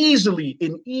 and easily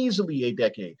a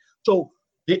decade. So,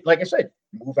 like I said,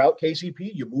 move out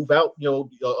KCP, you move out,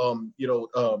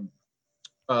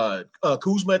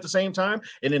 Kuzma at the same time,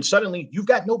 and then suddenly you've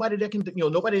got nobody that can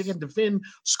defend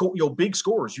big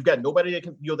scores. You've got nobody that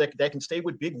can that can stay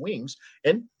with big wings,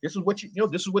 and this is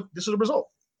this is the result.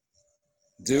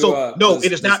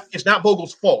 It's not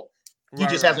Vogel's fault. He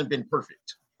just hasn't been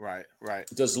perfect. Right.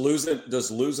 Does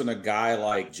losing a guy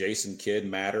like Jason Kidd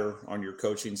matter on your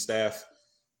coaching staff?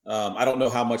 I don't know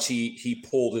how much he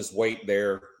pulled his weight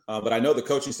there, but I know the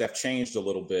coaching staff changed a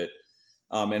little bit.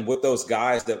 And with those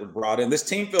guys that were brought in, this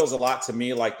team feels a lot to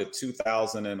me like the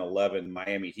 2011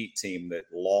 Miami Heat team that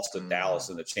lost to Dallas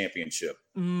in the championship.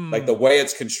 Like the way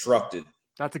it's constructed.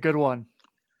 That's a good one.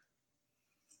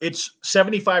 It's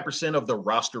 75% of the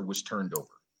roster was turned over,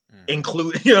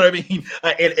 including, you know what I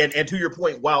mean? And to your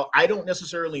point, while I don't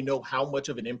necessarily know how much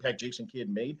of an impact Jason Kidd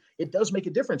made, it does make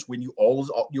a difference when you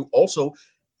also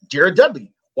Jared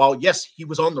Dudley. While yes, he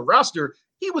was on the roster,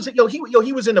 he was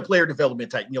he was in a player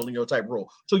development type type role.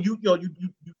 So you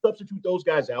substitute those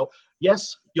guys out.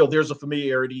 Yes, there's a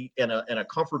familiarity and a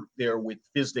comfort there with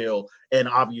Fizdale and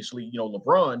obviously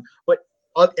LeBron, but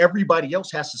everybody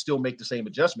else has to still make the same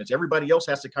adjustments. Everybody else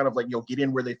has to kind of get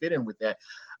in where they fit in with that.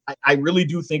 I really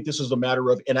do think this is a matter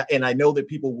of, and I know that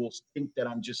people will think that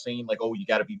I'm just saying like, oh, you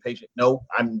got to be patient. No,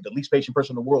 I'm the least patient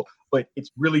person in the world, but it's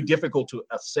really difficult to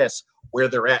assess where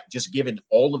they're at just given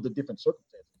all of the different circumstances,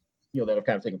 that have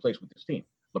kind of taken place with this team.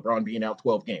 LeBron being out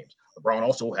 12 games. LeBron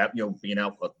also being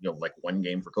out, like one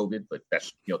game for COVID, but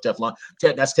that's, Teflon.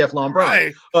 That's Teflon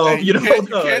Brian. Right. You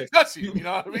can't touch him. You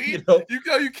know what I mean?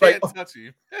 You can't touch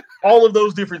him. All of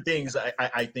those different things,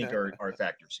 I think are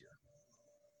factors here.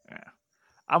 Yeah,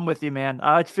 I'm with you, man.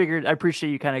 I appreciate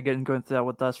you kind of going through that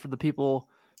with us for the people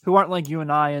who aren't like you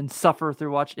and I and suffer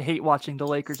through hate watching the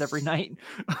Lakers every night.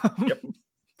 Yep.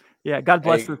 Yeah, God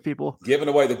bless those people. Giving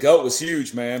away the GOAT was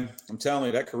huge, man. I'm telling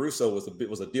you, that Caruso was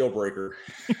a deal breaker.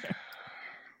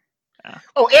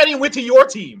 Oh, and he went to your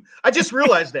team. I just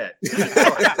realized that.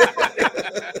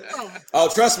 Oh,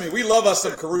 trust me, we love us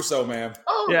some Caruso, man.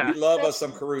 Oh, yeah, we love us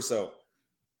some Caruso.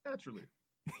 Naturally.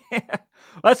 Yeah.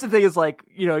 That's the thing is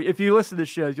if you listen to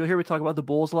shows, you'll hear me talk about the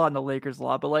Bulls a lot and the Lakers a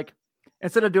lot. But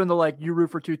instead of doing the you root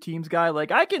for two teams guy,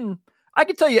 I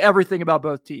can tell you everything about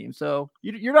both teams. So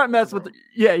you're not messing with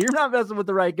you're not messing with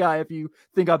the right guy if you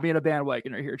think I'm being a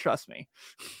bandwagoner here. Trust me.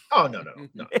 Oh, no.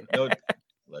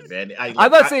 Look, man,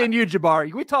 I'm not saying you,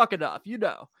 Jabari. We talk enough,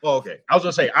 Oh, okay. I was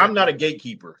gonna say I'm not a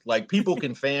gatekeeper. Like people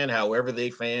can fan however they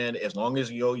fan, as long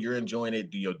as you're enjoying it.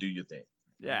 Do your thing.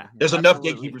 Yeah. There's enough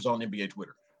gatekeepers on NBA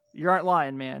Twitter. You aren't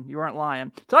lying, man. You aren't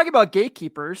lying. Talking about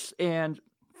gatekeepers and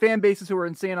fan bases who are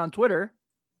insane on Twitter.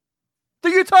 The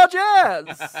Utah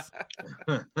Jazz.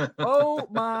 Oh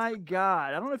my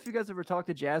God. I don't know if you guys ever talked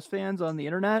to Jazz fans on the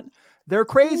internet. They're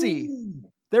crazy. Ooh.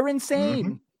 They're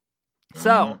insane. Mm-hmm.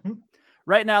 So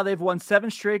right now they've won 7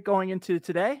 straight going into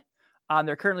today.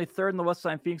 They're currently 3rd in the West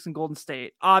behind Phoenix and Golden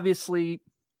State. Obviously,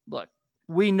 look,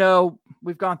 we know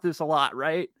we've gone through this a lot,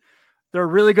 right? They're a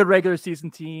really good regular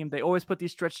season team. They always put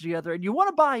these stretches together and you want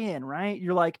to buy in, right?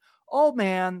 You're like, oh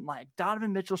man,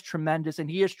 Donovan Mitchell's tremendous and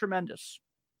he is tremendous.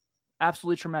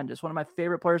 Absolutely tremendous. One of my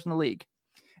favorite players in the league.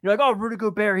 You're like, oh, Rudy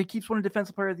Gobert, he keeps winning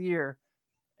Defensive Player of the Year.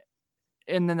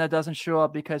 And then that doesn't show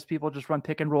up because people just run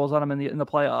pick and rolls on him in the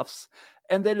playoffs.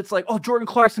 And then it's like, oh, Jordan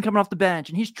Clarkson coming off the bench,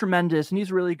 and he's tremendous, and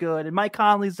he's really good. And Mike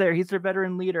Conley's there. He's their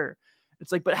veteran leader.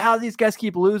 It's like, but how do these guys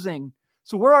keep losing?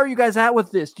 So where are you guys at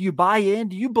with this? Do you buy in?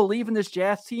 Do you believe in this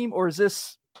Jazz team? Or is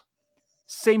this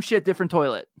same shit, different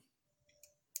toilet?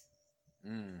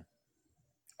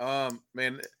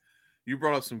 Man, you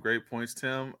brought up some great points,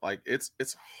 Tim. Like it's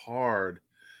hard.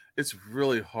 It's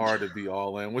really hard to be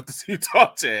all in with the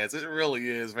Utah Jazz. It really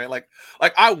is, man. Like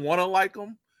I want to like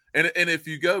them. And if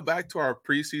you go back to our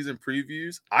preseason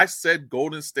previews, I said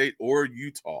Golden State or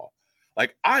Utah.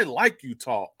 Like I like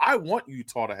Utah. I want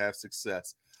Utah to have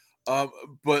success.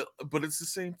 But it's the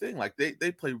same thing. Like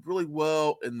they play really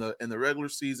well in the regular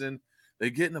season. They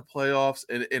get in the playoffs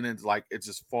and it's like it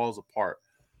just falls apart.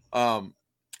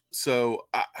 So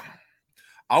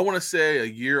I want to say a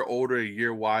year older, a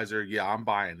year wiser. Yeah, I'm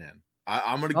buying in.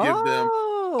 I'm going to give them.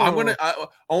 I'm going to.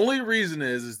 Only reason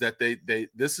is that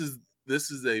this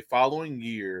is a following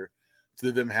year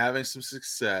to them having some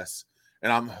success,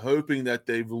 and I'm hoping that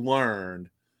they've learned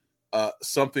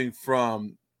something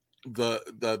from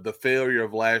the failure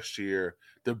of last year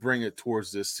to bring it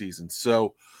towards this season.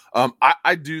 So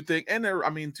I do think, and their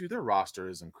roster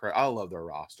is incredible. I love their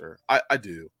roster. I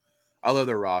do. I love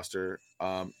their roster.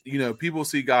 People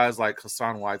see guys like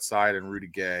Hassan Whiteside and Rudy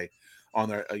Gay on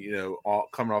their, all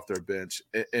coming off their bench,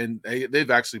 and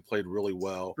they've actually played really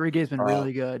well. Rudy Gay's been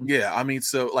really good. Yeah, I mean,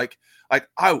 so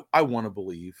I want to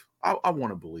believe. I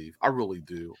want to believe. I really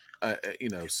do.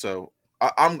 So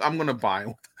I'm gonna buy.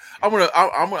 I'm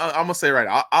gonna say right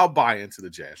now, I'll buy into the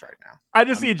Jazz right now. I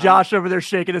just see Josh over there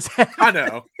shaking his head. I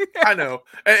know.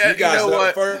 And, you guys know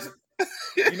what? First,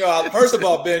 first of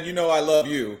all, Ben, I love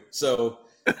you. So,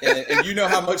 and you know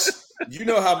how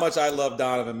much I love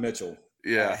Donovan Mitchell.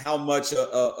 Yeah, how much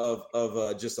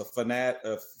of just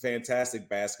a fantastic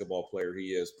basketball player he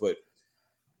is. But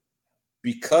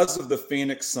because of the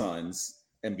Phoenix Suns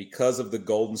and because of the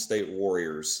Golden State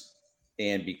Warriors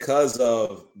and because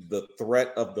of the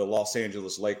threat of the Los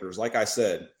Angeles Lakers, like I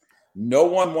said, no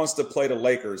one wants to play the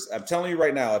Lakers. I'm telling you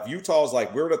right now, if Utah's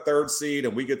like, we're the 3rd seed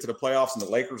and we get to the playoffs and the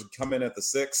Lakers come in at the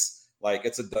 6th, like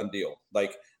it's a done deal.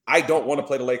 Like I don't want to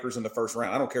play the Lakers in the first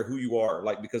round. I don't care who you are,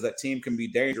 like, because that team can be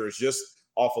dangerous just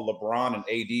off of LeBron and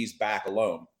AD's back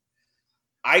alone.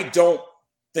 I don't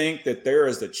think that there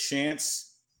is a chance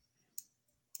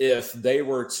if they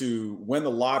were to win the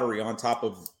lottery on top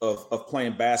of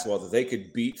playing basketball that they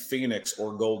could beat Phoenix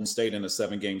or Golden State in a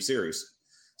 7-game series.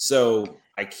 So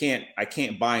I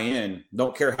can't buy in.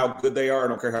 Don't care how good they are. I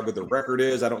don't care how good the record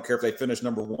is. I don't care if they finish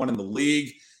number 1 in the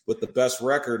league with the best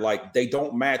record. Like, they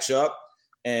don't match up.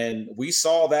 And we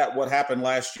saw that what happened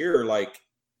last year. Like,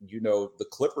 the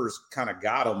Clippers kind of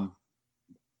got them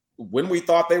when we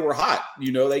thought they were hot.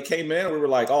 They came in and we were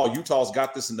like, oh, Utah's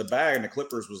got this in the bag. And the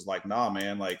Clippers was like, nah,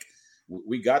 man, like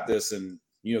we got this. And,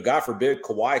 God forbid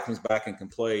Kawhi comes back and can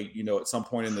play, at some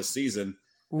point in the season.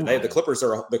 And the Clippers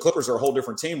are a whole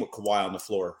different team with Kawhi on the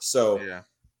floor. So yeah.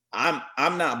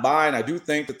 I'm not buying. I do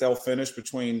think that they'll finish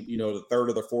between, the 3rd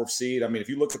or the 4th seed. I mean, if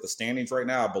you look at the standings right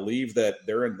now, I believe that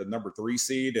they're in the number 3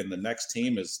 seed and the next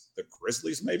team is the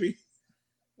Grizzlies, maybe.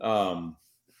 And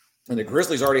the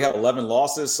Grizzlies already have 11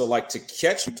 losses. So like to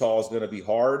catch Utah is going to be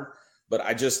hard, but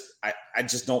I just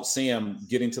don't see them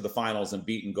getting to the finals and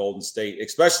beating Golden State,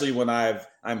 especially when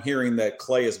I'm hearing that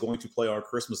Klay is going to play on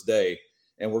Christmas Day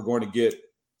and we're going to get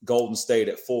Golden State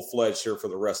at full-fledged here for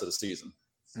the rest of the season.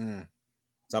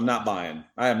 So I'm not buying.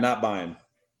 I am not buying.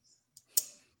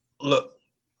 Look,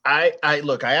 I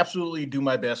absolutely do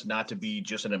my best not to be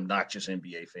just an obnoxious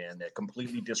NBA fan that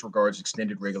completely disregards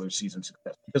extended regular season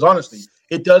success. Because honestly,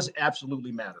 it does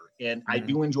absolutely matter. And I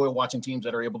do enjoy watching teams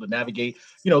that are able to navigate,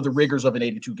 the rigors of an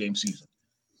 82-game season.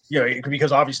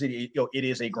 Because obviously, it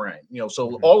is a grind.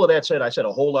 So all of that said, I said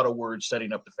a whole lot of words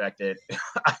setting up the fact that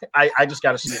I just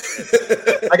got to see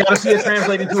it. I got to see it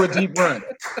translate into a deep run.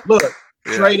 Look,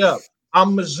 straight up,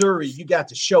 I'm Missouri. You got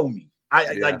to show me.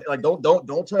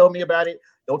 Don't tell me about it.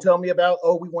 Don't tell me about,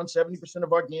 we won 70%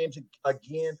 of our games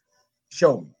again.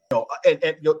 Show me.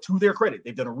 To their credit,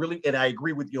 they've done a really, and I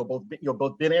agree with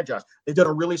both Ben and Josh. They've done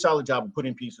a really solid job of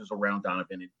putting pieces around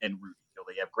Donovan and Rudy.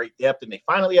 They have great depth, and they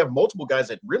finally have multiple guys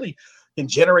that really can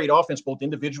generate offense both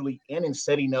individually and in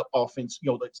setting up offense.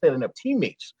 Setting up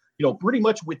teammates. Pretty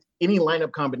much with any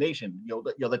lineup combination.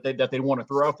 That they want to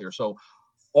throw out there. So,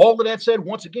 all of that said,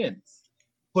 once again,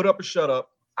 put up or shut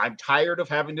up. I'm tired of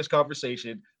having this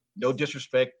conversation. No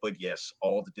disrespect, but yes,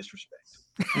 all the disrespect.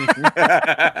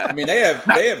 I mean, they have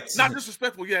not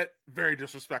disrespectful yet, very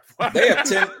disrespectful. They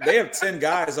have 10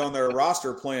 guys on their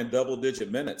roster playing double-digit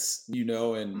minutes,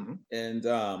 and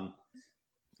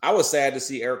I was sad to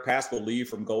see Eric Paschall leave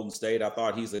from Golden State. I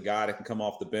thought he's a guy that can come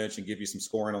off the bench and give you some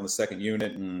scoring on the second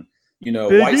unit, and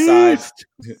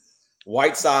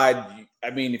Whiteside, I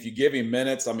mean, if you give him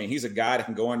minutes, I mean, he's a guy that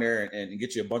can go in there and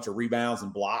get you a bunch of rebounds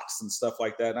and blocks and stuff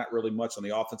like that. Not really much on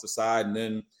the offensive side. And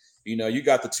then You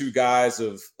got the two guys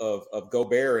of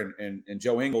Gobert and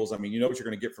Joe Ingles. I mean, you know what you're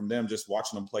going to get from them just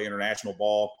watching them play international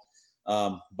ball.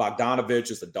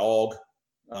 Bogdanovich is a dog.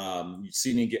 You've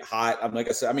seen him get hot. Like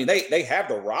I said, I mean, they have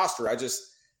the roster.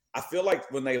 I feel like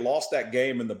when they lost that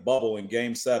game in the bubble in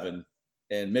Game 7,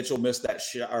 and Mitchell missed that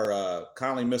shot, or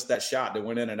Conley missed that shot that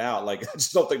went in and out. Like, I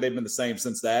just don't think they've been the same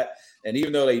since that. And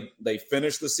even though they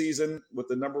finished the season with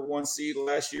the number 1 seed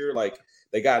last year, like,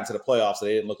 they got into the playoffs,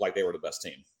 they didn't look like they were the best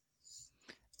team.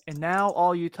 And now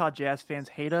all Utah Jazz fans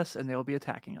hate us, and they'll be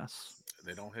attacking us.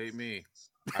 They don't hate me.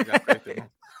 I got faith in them.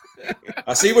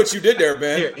 I see what you did there,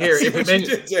 man. Here, if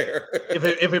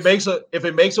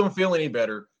it makes them feel any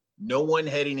better, no one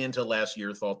heading into last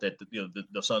year thought that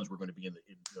the Suns were going to be in the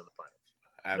finals.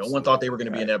 Absolutely. No one thought they were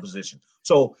going to be in that position.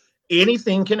 So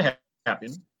anything can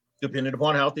happen, depending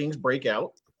upon how things break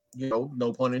out.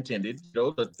 No pun intended.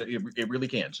 It really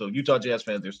can. So Utah Jazz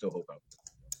fans, there's still hope out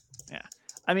there. Yeah,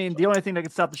 I mean, the only thing that can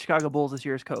stop the Chicago Bulls this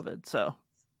year is COVID. So,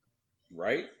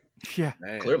 right? Yeah,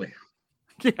 Man. Clearly.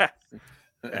 Yeah,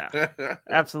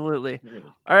 absolutely.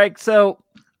 All right, so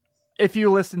if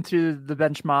you listen to the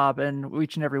Bench Mob and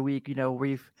each and every week,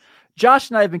 Josh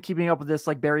and I have been keeping up with this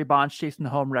like Barry Bonds chasing the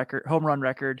home run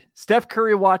record. Steph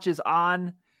Curry watch is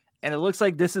on, and it looks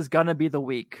like this is gonna be the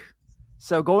week.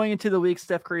 So going into the week,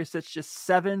 Steph Curry sits just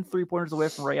 7 3-pointers away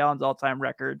from Ray Allen's all-time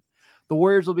record. The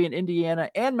Warriors will be in Indiana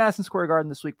and Madison Square Garden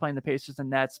this week playing the Pacers and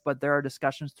Nets, but there are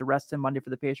discussions to rest him Monday for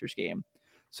the Pacers game.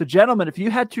 So, gentlemen, if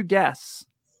you had to guess,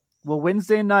 will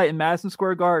Wednesday night in Madison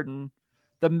Square Garden,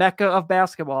 the mecca of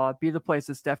basketball, be the place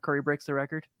that Steph Curry breaks the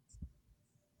record?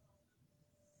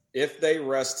 If they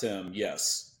rest him,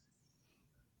 yes.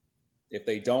 If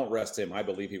they don't rest him, I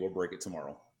believe he will break it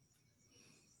tomorrow.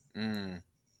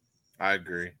 I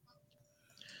agree.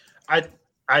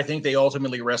 I think they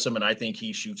ultimately rest him, and I think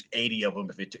he shoots 80 of them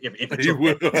if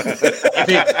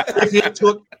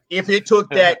it took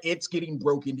that, it's getting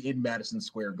broken in Madison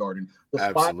Square Garden. The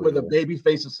spot where the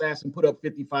babyface assassin put up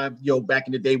 55, back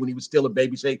in the day when he was still a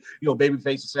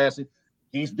babyface assassin,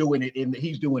 he's doing it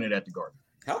at the Garden.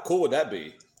 How cool would that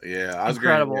be? Yeah, I was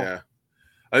incredible. Yeah,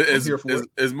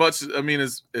 as much. I mean,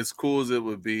 as cool as it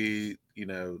would be,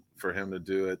 for him to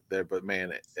do it there, but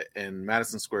man, in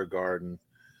Madison Square Garden.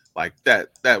 Like that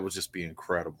would just be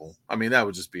incredible. I mean, that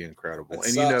would just be incredible.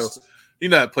 And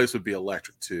that place would be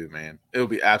electric too, man. It would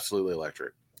be absolutely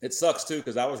electric. It sucks too,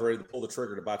 because I was ready to pull the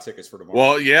trigger to buy tickets for tomorrow.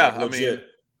 Well, yeah, like, legit.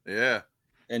 Yeah.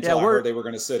 Until I heard they were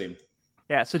going to sit him.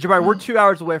 Yeah, so Jabari, we're 2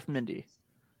 hours away from Indy.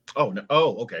 Oh no!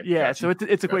 Oh, okay. Yeah, Got so you.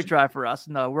 it's a quick drive for us.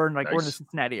 No, we're in Nice. we're in the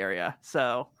Cincinnati area.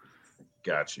 So.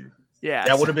 Got you. Yeah,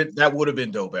 that would have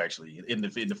been dope actually in the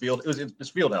field. It was it's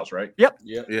field house, right? Yep.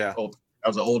 Yeah. Oh, that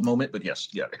was an old moment, but yes,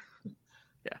 yeah.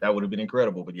 Yeah, that would have been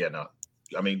incredible. But yeah, no.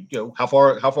 I mean, how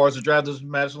far is the drive to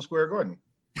Madison Square Garden?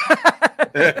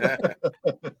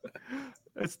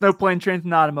 It's no plane, trains,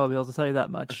 and automobiles. I'll tell you that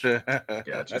much.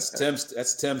 Gotcha.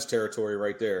 That's Tim's territory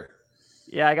right there.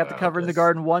 Yeah, I got to cover in the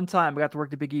Garden one time. I got to work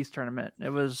the Big East tournament. It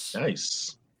was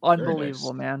nice,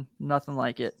 unbelievable, nice. Man. Nothing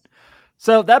like it.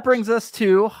 So that brings us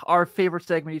to our favorite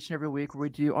segment each and every week, where we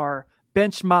do our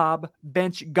Bench Mob,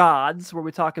 Bench Gods, where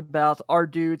we talk about our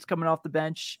dudes coming off the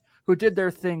bench who did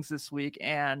their things this week.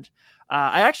 And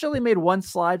I actually made one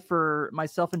slide for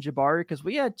myself and Jabari because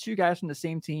we had two guys from the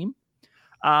same team.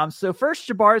 So first,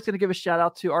 Jabari is going to give a shout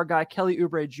out to our guy, Kelly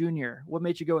Oubre Jr. What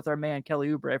made you go with our man, Kelly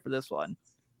Oubre, for this one?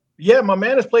 Yeah, my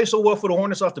man has played so well for the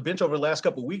Hornets off the bench over the last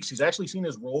couple of weeks. He's actually seen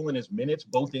his role and his minutes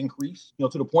both increase, to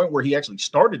the point where he actually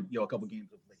started, a couple games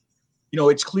of late.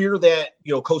 It's clear that,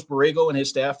 Coach Borrego and his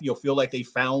staff, feel like they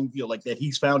found, like that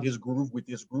he's found his groove with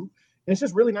this group. And it's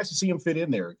just really nice to see him fit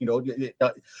in there.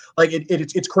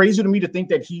 It's crazy to me to think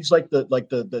that he's like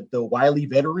the wily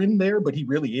veteran there, but he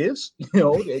really is.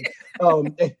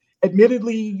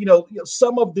 Admittedly,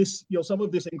 some of this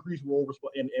increased role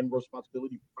and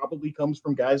responsibility probably comes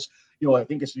from guys. I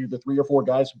think it's the 3 or 4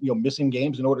 guys, missing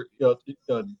games in order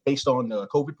based on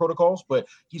COVID protocols. But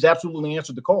he's absolutely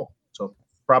answered the call. So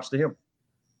props to him.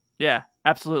 Yeah,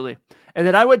 absolutely. And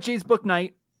then I went G's Book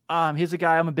Night. He's a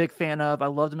guy I'm a big fan of. I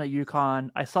loved him at UConn.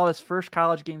 I saw his first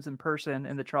college games in person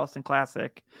in the Charleston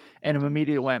Classic, and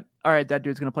immediately went, all right, that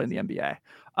dude's going to play in the NBA.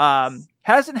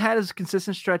 Hasn't had as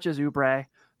consistent stretch as Oubre,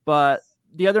 but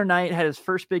the other night had his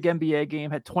first big NBA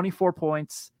game, had 24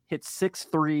 points, hit 6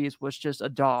 threes, was just a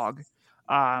dog.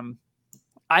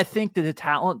 I think that the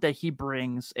talent that he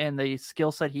brings and the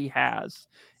skill set he has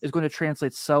is going to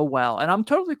translate so well. And I'm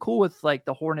totally cool with like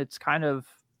the Hornets kind of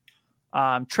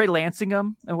Trey Lancing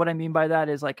him. And what I mean by that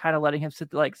is like kind of letting him sit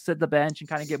the bench and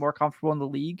kind of get more comfortable in the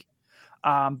league.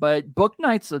 But Book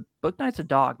Night's a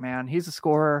dog, man. He's a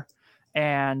scorer.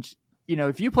 And,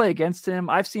 if you play against him,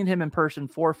 I've seen him in person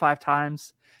 4 or 5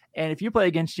 times. And if you play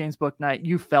against James Bouknight,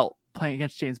 you felt playing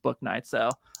against James Bouknight. So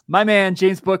my man,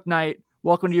 James Bouknight,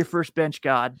 welcome to your first bench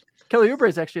god. Kelly Oubre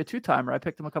is actually a 2-timer. I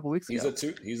picked him a couple weeks ago.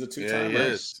 He's a 2-timer. Yeah, he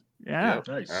is. Yeah. Yep,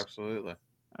 Nice. Absolutely.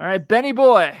 All right, Benny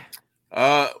boy.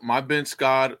 My bench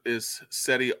god is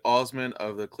Cedi Osman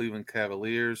of the Cleveland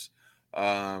Cavaliers.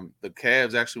 The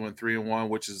Cavs actually went 3-1,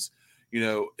 which is,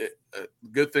 a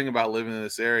good thing about living in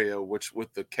this area, which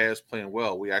with the Cavs playing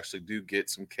well, we actually do get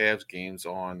some Cavs games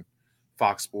on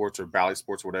Fox Sports or Bally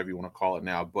Sports, whatever you want to call it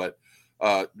now. But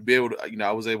to be able to,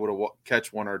 I was able to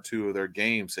catch 1 or 2 of their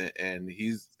games, and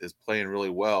he is playing really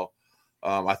well.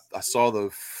 I saw the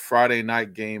Friday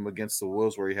night game against the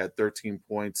Wolves where he had 13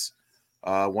 points,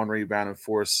 1 rebound and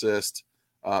 4 assists.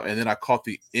 And then I caught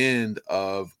the end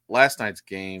of last night's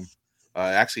game.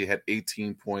 Actually had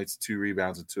 18 points, 2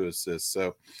 rebounds, and 2 assists.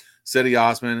 So Cedi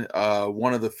Osman,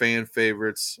 one of the fan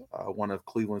favorites, one of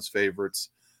Cleveland's favorites,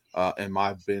 and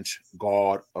my bench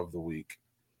god of the week.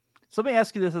 So let me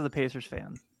ask you this as a Pacers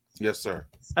fan. Yes, sir.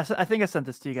 I think I sent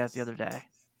this to you guys the other day.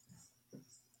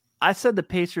 I said the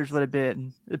Pacers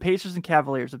and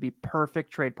Cavaliers would be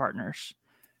perfect trade partners.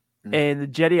 And the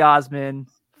Cedi Osman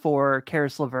for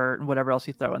Karis LeVert and whatever else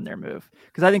you throw in their move.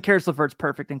 Because I think Karis LeVert's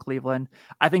perfect in Cleveland.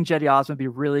 I think Cedi Osman would be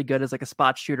really good as like a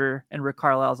spot shooter in Rick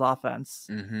Carlisle's offense.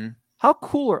 Mm-hmm. How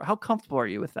cool or how comfortable are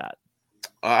you with that?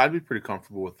 I'd be pretty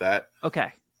comfortable with that.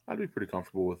 Okay. I'd be pretty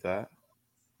comfortable with that.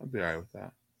 I'd be all right with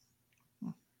that.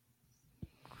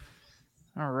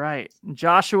 All right.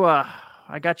 Joshua,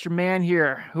 I got your man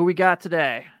here. Who we got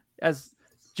today? As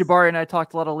Jabari and I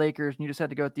talked a lot of Lakers, and you just had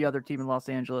to go with the other team in Los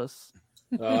Angeles.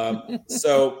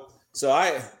 So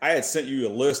I had sent you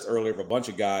a list earlier of a bunch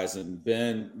of guys, and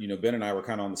Ben and I were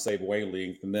kind of on the same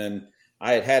wavelength. And then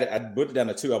I put it down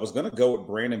to 2. I was going to go with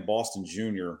Brandon Boston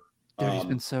Jr. Dude, he's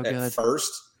been so good at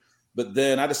first, but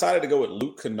then I decided to go with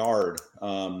Luke Kennard,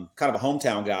 kind of a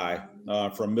hometown guy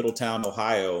from Middletown,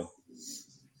 Ohio.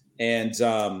 And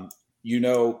I'm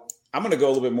going to go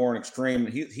a little bit more in extreme.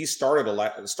 He started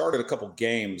a couple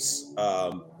games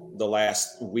the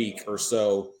last week or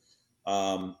so.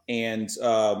 I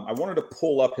wanted to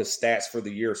pull up his stats for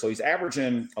the year. So he's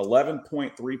averaging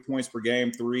 11.3 points per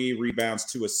game, 3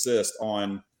 rebounds, 2 assists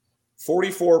on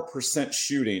 44%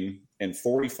 shooting and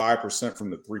 45%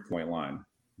 from the 3-point line.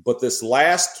 But this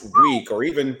last week, or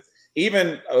even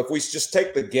if we just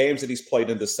take the games that he's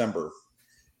played in December,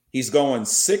 he's going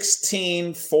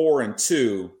 16, 4, and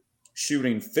 2,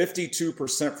 shooting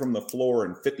 52% from the floor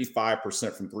and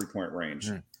 55% from 3-point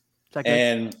range.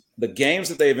 And the games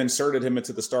that they've inserted him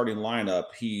into the starting lineup,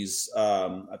 he's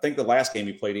I think the last game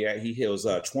he played, he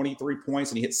hit 23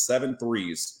 points and he hit 7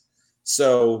 threes.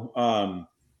 So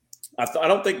I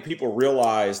don't think people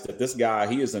realize that this guy,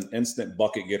 he is an instant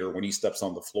bucket getter when he steps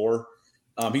on the floor.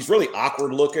 He's really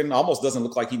awkward looking, almost doesn't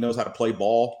look like he knows how to play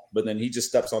ball, but then he just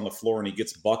steps on the floor and he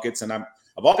gets buckets. And I've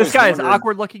always this guy is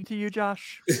awkward looking to you,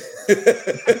 Josh.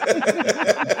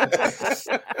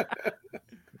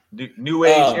 New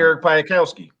age Eric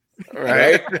Piakowski.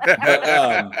 Right.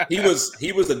 But he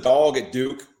was a dog at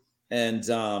Duke. And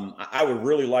I would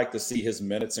really like to see his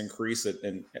minutes increase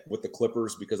with the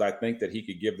Clippers, because I think that he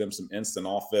could give them some instant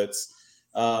offense.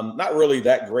 Not really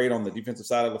that great on the defensive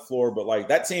side of the floor, but like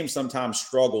that team sometimes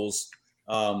struggles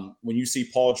when you see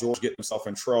Paul George get himself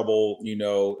in trouble.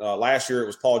 Last year it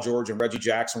was Paul George and Reggie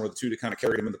Jackson were the two that kind of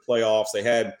carried him in the playoffs. They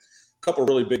had a couple of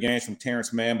really big games from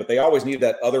Terrence Mann, but they always needed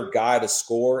that other guy to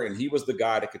score, and he was the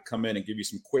guy that could come in and give you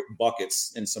some quick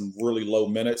buckets in some really low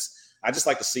minutes. I just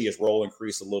like to see his role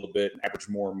increase a little bit and average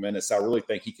more minutes. I really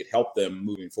think he could help them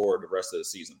moving forward the rest of the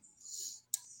season.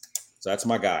 So that's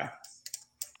my guy.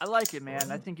 I like it,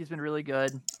 man. I think he's been really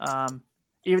good.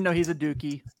 Even though he's a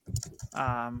Dookie.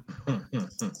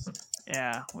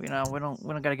 Yeah, we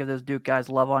don't got to give those Duke guys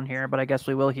love on here, but I guess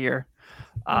we will here.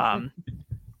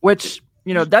 Which,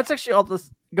 that's actually all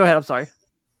this. Go ahead. I'm sorry.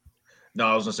 No,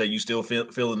 I was gonna say, you still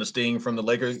feeling the sting from the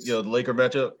Lakers, the Laker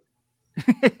matchup?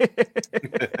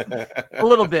 A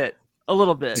little bit.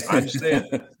 I understand.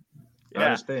 Yeah. I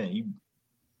understand.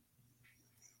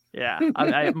 Yeah,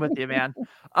 I'm with you, man.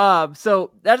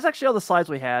 So that's actually all the slides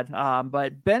we had.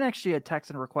 But Ben actually had texted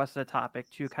and requested a topic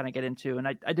to kind of get into, and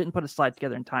I didn't put a slide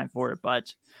together in time for it.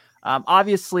 But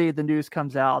obviously, the news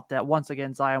comes out that once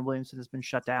again Zion Williamson has been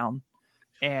shut down,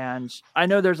 and I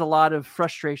know there's a lot of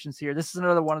frustrations here. This is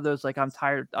another one of those like I'm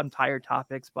tired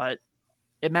topics, but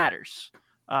it matters.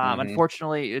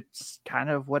 Unfortunately, it's kind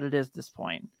of what it is at this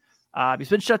point. He's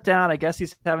been shut down. I guess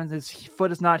his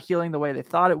foot is not healing the way they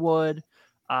thought it would.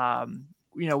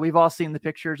 We've all seen the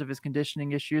pictures of his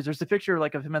conditioning issues. There's a picture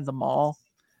like of him in the mall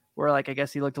where like I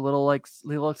guess he looked a little like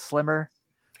he looked slimmer.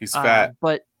 He's fat,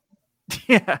 but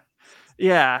yeah.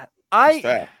 He's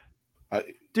fat.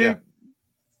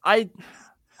 I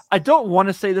don't want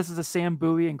to say this is a Sam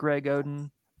Bowie and Greg Oden,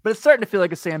 but it's starting to feel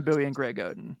like a Sam Bowie and Greg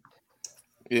Oden.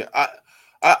 Yeah,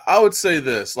 I would say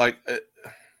this, like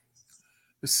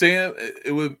Sam,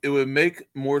 it would make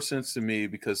more sense to me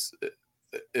because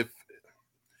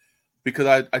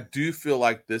I do feel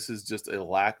like this is just a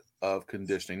lack of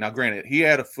conditioning. Now, granted, he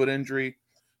had a foot injury.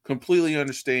 Completely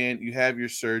understand. You have your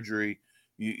surgery.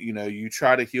 You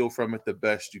try to heal from it the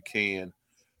best you can,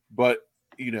 but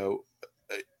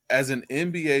as an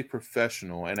NBA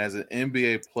professional and as an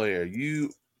NBA player,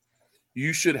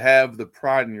 you should have the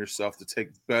pride in yourself to take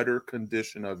better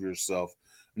condition of yourself,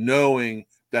 knowing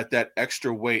that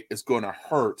extra weight is going to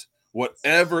hurt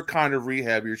whatever kind of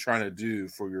rehab you're trying to do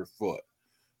for your foot.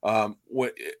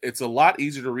 It's a lot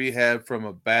easier to rehab from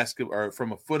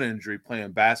a foot injury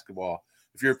playing basketball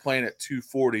if you're playing at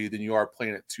 240 than you are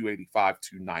playing at 285,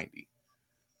 290.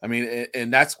 I mean,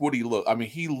 and that's what he looks. I mean,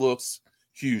 he looks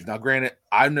huge. Now, granted,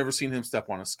 I've never seen him step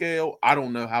on a scale. I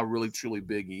don't know how really truly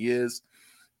big he is,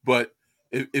 but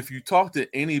if you talk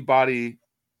to anybody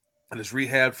that is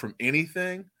rehabbed from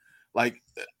anything, like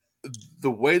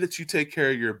the way that you take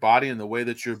care of your body and the way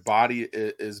that your body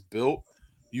is built,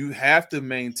 you have to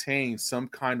maintain some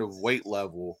kind of weight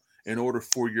level in order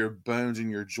for your bones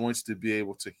and your joints to be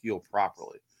able to heal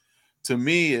properly. To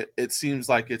me, it seems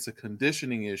like it's a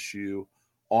conditioning issue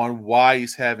on why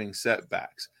he's having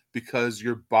setbacks, because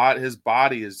his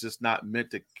body is just not meant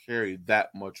to carry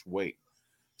that much weight.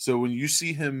 So when you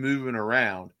see him moving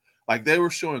around, like they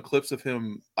were showing clips of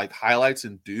him, like highlights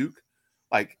in Duke,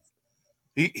 like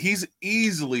he's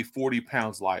easily 40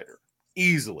 pounds lighter.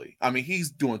 Easily. I mean,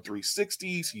 he's doing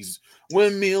 360s. He's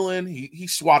windmilling. He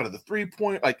swatted the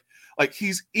 3-point. Like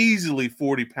he's easily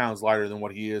 40 pounds lighter than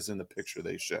what he is in the picture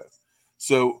they show.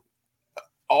 So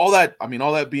all that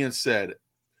being said,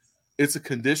 it's a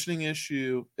conditioning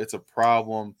issue. It's a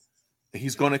problem.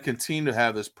 He's going to continue to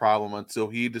have this problem until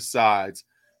he decides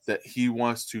that he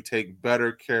wants to take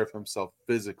better care of himself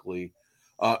physically.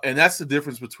 And that's the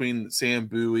difference between Sam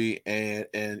Bowie and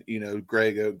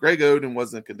Greg Oden. Greg Oden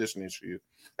wasn't a conditioning issue.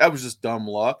 That was just dumb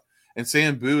luck. And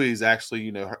Sam Bowie's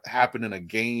actually, happened in a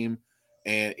game,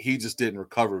 and he just didn't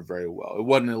recover very well. It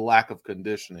wasn't a lack of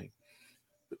conditioning.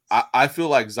 I feel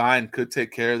like Zion could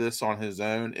take care of this on his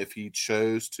own if he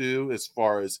chose to, as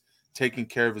far as taking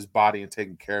care of his body and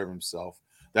taking care of himself.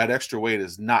 That extra weight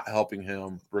is not helping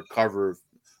him recover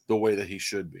the way that he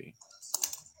should be.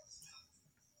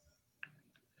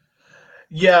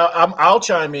 Yeah, I'll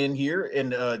chime in here,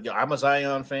 and I'm a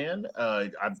Zion fan.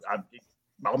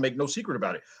 I'll make no secret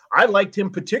about it. I liked him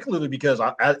particularly because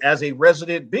as a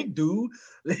resident big dude,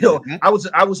 I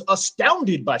was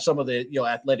astounded by some of the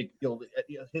athletic,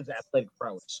 his athletic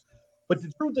prowess. But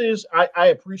the truth is, I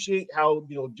appreciate how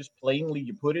just plainly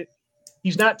you put it.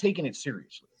 He's not taking it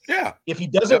seriously. Yeah. If he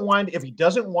doesn't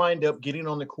wind up getting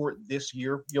on the court this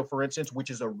year, for instance,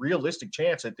 which is a realistic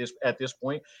chance at this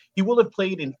point, he will have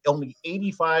played in only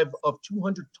 85 of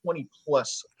 220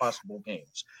 plus possible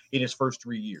games in his first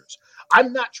 3 years.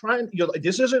 I'm not trying,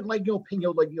 this isn't like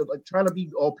trying to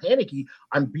be all panicky.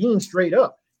 I'm being straight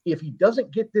up. If he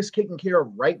doesn't get this taken care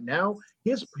of right now,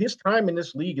 his time in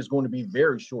this league is going to be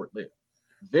very short-lived.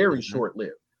 Very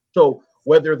short-lived. So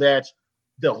whether that's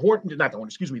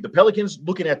the Pelicans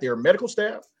looking at their medical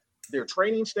staff, their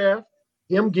training staff,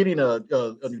 him getting a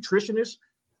nutritionist,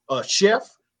 a chef,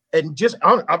 and just,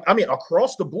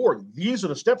 across the board, these are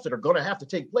the steps that are going to have to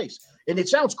take place. And it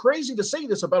sounds crazy to say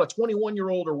this about a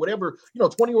 21-year-old or whatever,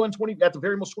 21, 20, at the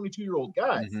very most 22-year-old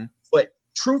guy. Mm-hmm. But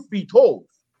truth be told,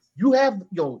 you have,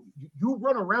 you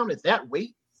run around at that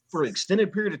weight for an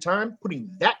extended period of time, putting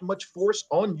that much force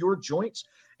on your joints.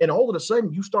 And all of a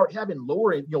sudden, you start having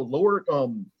lower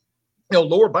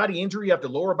body injury after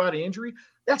lower body injury.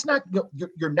 That's not,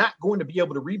 you're not going to be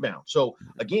able to rebound. So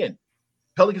again,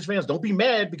 Pelicans fans, don't be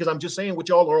mad because I'm just saying what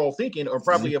y'all are all thinking, or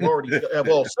probably have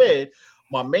all said.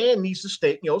 My man needs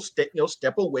to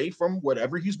step away from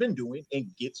whatever he's been doing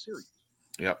and get serious.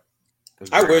 Yep.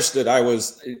 I wish that I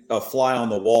was a fly on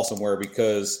the wall somewhere,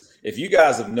 because if you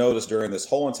guys have noticed during this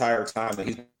whole entire time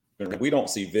that we don't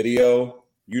see video.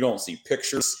 You don't see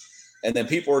pictures. And then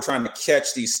people are trying to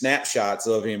catch these snapshots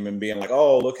of him and being like,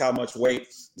 oh, look how much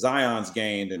weight Zion's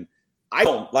gained. And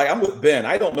I'm with Ben.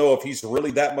 I don't know if he's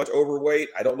really that much overweight.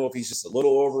 I don't know if he's just a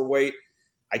little overweight.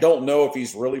 I don't know if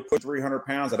he's really put 300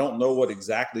 pounds. I don't know what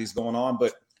exactly is going on.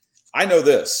 But I know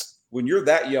this. When you're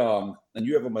that young and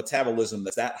you have a metabolism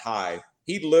that's that high,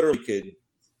 he literally could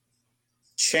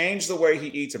change the way he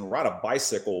eats and ride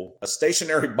a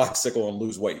stationary bicycle, and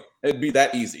lose weight. It'd be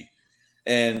that easy.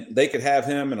 And they could have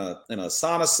him in a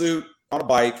sauna suit on a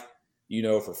bike,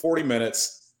 for 40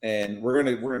 minutes. And we're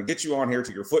gonna get you on here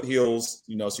to your foot heels,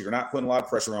 so you're not putting a lot of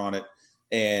pressure on it,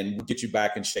 and get you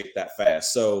back in shape that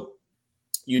fast. So,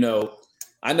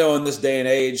 I know in this day and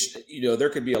age, there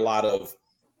could be a lot of,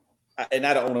 and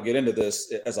I don't want to get into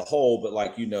this as a whole, but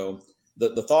like,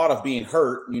 the thought of being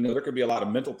hurt, there could be a lot of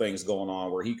mental things going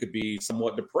on where he could be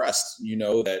somewhat depressed,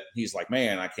 that he's like,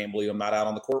 man, I can't believe I'm not out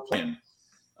on the court playing.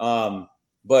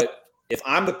 But if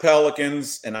I'm the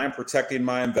Pelicans and I'm protecting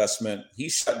my investment,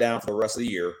 he's shut down for the rest of the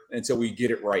year until we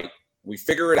get it right. We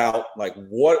figure it out, like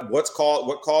what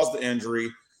caused the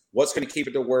injury, what's going to keep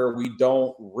it to where we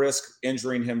don't risk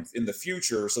injuring him in the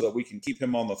future, so that we can keep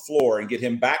him on the floor and get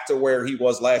him back to where he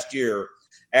was last year,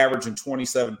 averaging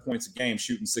 27 points a game,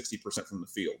 shooting 60% from the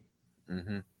field.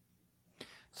 Mm-hmm.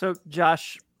 So,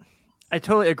 Josh, I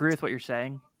totally agree with what you're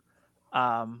saying.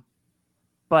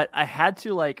 But I had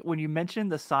to, when you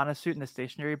mentioned the sauna suit and the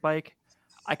stationary bike,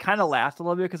 I kind of laughed a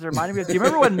little bit because it reminded me of, do you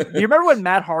remember when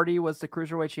Matt Hardy was the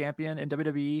Cruiserweight champion in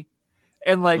WWE?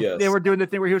 And yes. They were doing the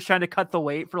thing where he was trying to cut the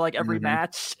weight for every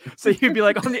match. So you'd be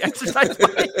on the exercise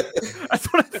bike. That's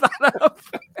what I thought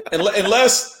of.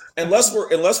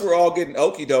 Unless we're all getting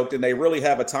okie doked and they really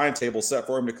have a timetable set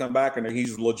for him to come back and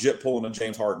he's legit pulling a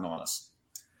James Harden on us.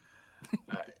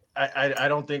 I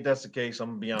don't think that's the case.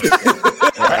 I'm gonna be honest.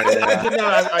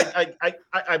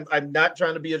 I'm not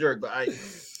trying to be a jerk, but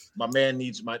my man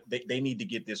needs they need to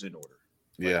get this in order.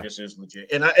 This is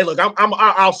legit. And look,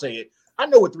 I'll say it. I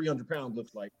know what 300 pounds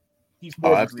looks like. He's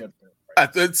more than 300 pounds.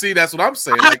 Right? See, that's what I'm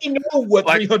saying. I know what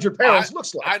 300 pounds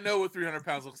looks like. I know what 300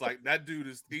 pounds looks like. That dude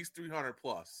he's 300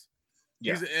 plus.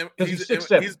 Yeah. He's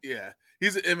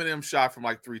an Eminem shot from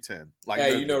 310.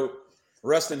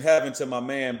 Rest in heaven to my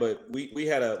man. But we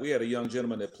had a young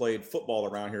gentleman that played football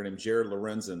around here named Jared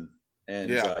Lorenzen,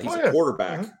 and he's a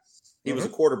quarterback. Mm-hmm. He was a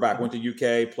quarterback. Went to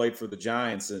UK, played for the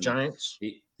Giants. And Giants.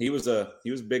 He was a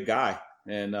big guy,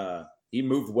 and he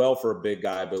moved well for a big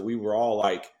guy. But we were all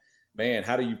like, man,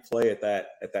 how do you play at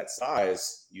that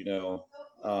size?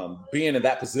 Being in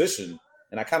that position.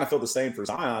 And I kind of feel the same for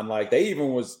Zion. They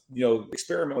even was,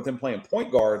 experiment with him playing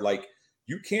point guard.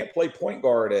 You can't play point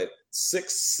guard at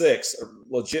 6'6", or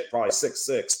legit probably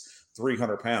 6'6",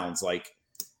 300 pounds.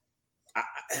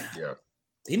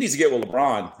 He needs to get with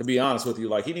LeBron, to be honest with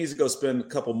you. He needs to go spend a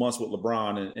couple months with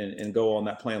LeBron and go on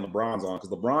that plan LeBron's on, because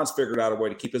LeBron's figured out a way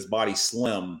to keep his body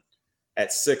slim at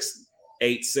 6'8",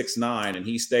 6'9", and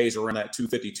he stays around that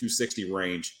 250, 260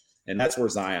 range. And that's where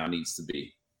Zion needs to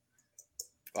be.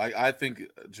 I think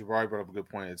Jabari brought up a good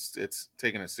point. It's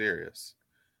taking it serious,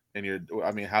 and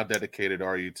how dedicated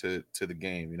are you to the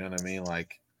game? You know what I mean?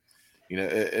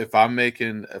 If I'm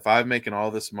making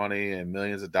all this money and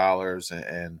millions of dollars,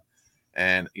 and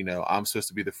I'm supposed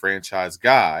to be the franchise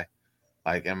guy,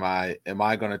 am I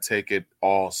going to take it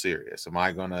all serious? Am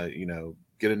I going to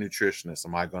get a nutritionist?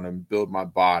 Am I going to build my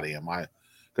body? Am I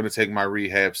going to take my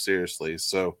rehab seriously?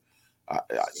 So.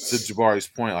 To Jabari's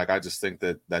point, I just think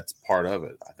that's part of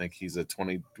it. I think he's a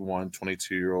 21,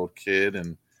 22-year-old kid,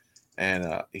 and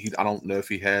I don't know if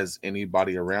he has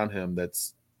anybody around him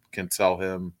that's can tell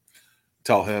him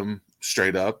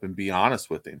straight up and be honest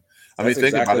with him. Think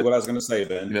exactly about it. What I was going to say,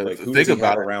 Ben. Think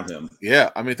about it around him.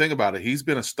 Yeah, think about it. He's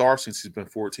been a star since he's been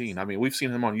 14. We've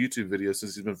seen him on YouTube videos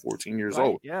since he's been 14 years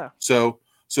old. Yeah. So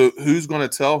who's going to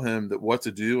tell him that what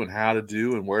to do and how to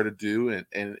do and where to do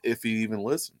and if he even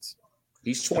listens?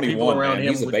 He's 21, around him.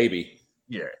 He's a baby.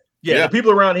 Yeah. The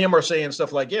people around him are saying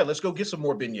stuff like, let's go get some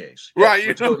more beignets. Right.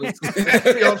 Let's go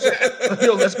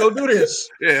do this.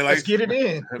 Yeah, let's get it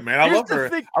in. Man, I love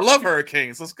her. I love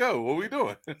hurricanes. Let's go. What are we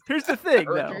doing? Here's the thing,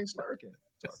 though.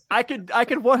 I could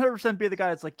 100% be the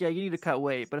guy that's you need to cut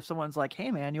weight. But if someone's like,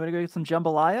 hey, man, you want to go get some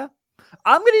jambalaya?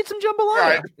 I'm going to eat some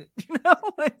jambalaya.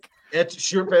 Right. It's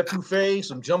shrimp etouffee,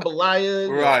 some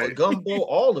jambalaya, gumbo,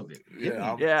 all of it.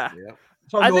 Yeah.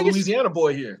 I think Louisiana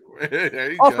boy here.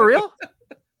 For real?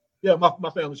 Yeah, my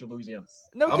family's from Louisiana.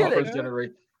 No I'm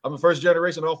kidding. I'm a first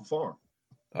generation off a farm.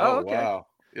 Oh, okay. Wow.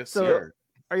 Yes, so, sir.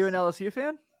 Are you an LSU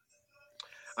fan?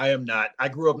 I am not. I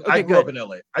grew up in LA. I grew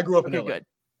up in LA. Good.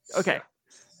 Okay.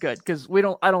 Good. Because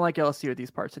I don't like LSU at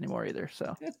these parts anymore either.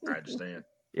 So I understand.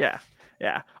 Yeah.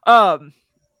 I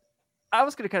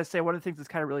was gonna kind of say one of the things that's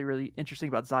kind of really, really interesting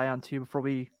about Zion too before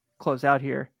we close out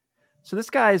here. So this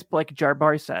guy's like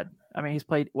Jabari said. He's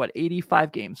played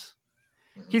 85 games.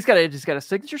 He's got a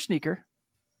signature sneaker.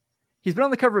 He's been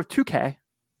on the cover of 2K.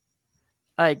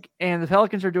 And the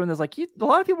Pelicans are doing this. A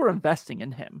lot of people are investing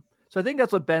in him. So I think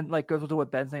that's what Ben goes with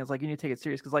what Ben's saying. Is you need to take it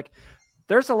serious because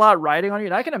there's a lot riding on you.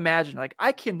 And I can imagine, like,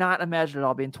 I cannot imagine it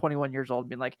all being 21 years old and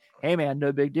being like, hey, man,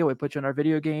 no big deal. We put you in our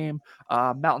video game.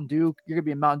 Mountain Dew, you're going to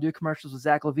be in Mountain Dew commercials with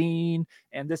Zach Levine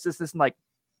and this, and like,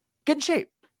 get in shape.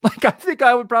 Like, I think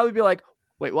I would probably be like,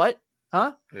 wait, what?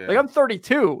 Huh? Yeah. Like, I'm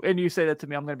 32 and you say that to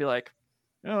me, I'm going to be like,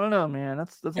 I don't know, man.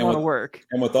 That's a lot of work.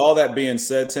 And with all that being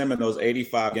said, Tim, in those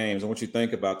 85 games, I want you to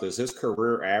think about this. His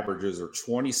career averages are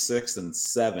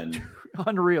 26-7.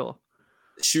 Unreal.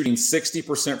 Shooting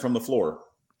 60% from the floor.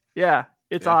 Yeah,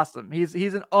 it's awesome. He's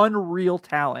an unreal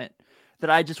talent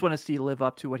that I just want to see live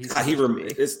up to what he's.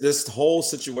 This whole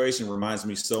situation reminds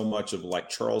me so much of like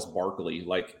Charles Barkley.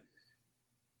 Like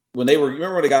when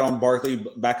remember when they got on Barkley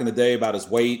back in the day about his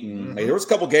weight, and there was a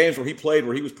couple games where he played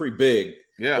where he was pretty big.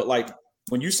 Yeah, but like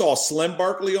when you saw Slim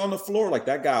Barkley on the floor, like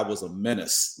that guy was a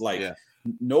menace. Like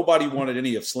nobody wanted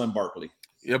any of Slim Barkley.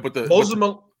 Yeah, but most of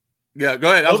them. Yeah,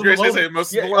 go ahead. I was going to say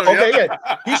most of the world. Okay,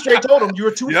 yeah. He straight told him, "You're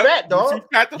too fat, dog.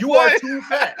 You are too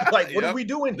fat. Like, what are we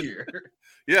doing here?"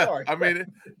 Yeah, sorry. I mean,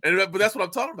 but that's what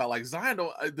I'm talking about. Like Zion,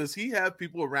 does he have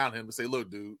people around him to say,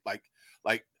 "Look, dude, like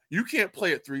you can't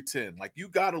play at 310. Like you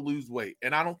got to lose weight."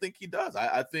 And I don't think he does.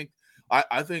 I think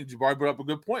Jabari brought up a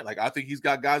good point. Like I think he's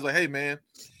got guys like, "Hey, man,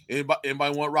 anybody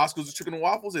want Roscoe's Chicken and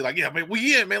Waffles?" They're like, "Yeah, man,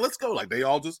 we in, man. Let's go." Like they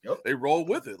all just they roll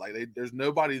with it. Like there's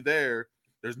nobody there.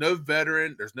 There's no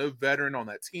veteran. There's no veteran on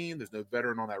that team. There's no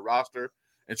veteran on that roster.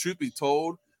 And truth be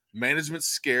told, management's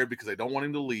scared because they don't want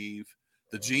him to leave.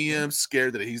 The GM's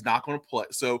scared that he's not going to play.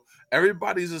 So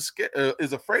everybody's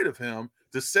is afraid of him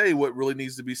to say what really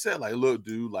needs to be said. Like, look,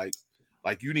 dude, like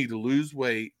you need to lose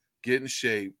weight, get in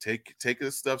shape, take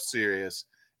this stuff serious,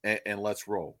 and let's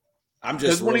roll. I'm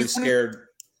just really scared.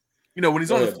 When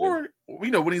he's on the floor,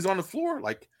 when he's on the floor,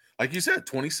 like you said,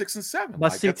 26-7.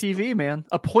 Must see TV, man.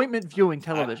 Appointment viewing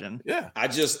television. I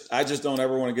just don't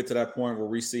ever want to get to that point where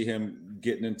we see him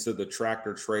getting into the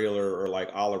tractor trailer or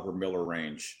like Oliver Miller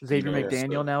range. Xavier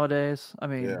McDaniel nowadays. I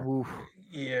mean,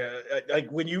 like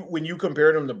when you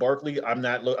compared him to Barkley, I'm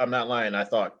not lying. I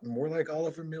thought more like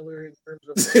Oliver Miller in terms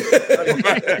of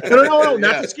no,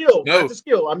 not the skill, not the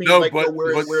skill. I mean, but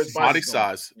where his body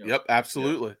size. Yep,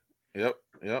 absolutely. Yep.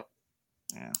 Yeah.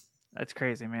 That's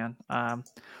crazy, man.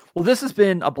 Well, this has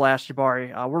been a blast,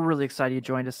 Jabari. We're really excited you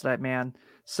joined us tonight, man.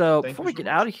 So before we get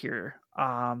out of here,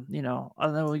 I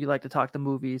know you like to talk the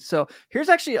movies. So here's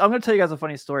I'm going to tell you guys a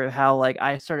funny story of how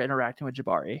I started interacting with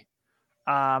Jabari.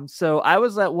 So I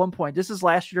was at one point, this is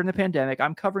last year during the pandemic,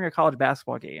 I'm covering a college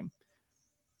basketball game.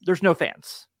 There's no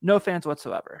fans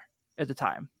whatsoever at the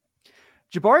time.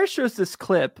 Jabari shows this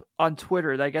clip on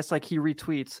Twitter that I guess he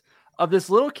retweets of this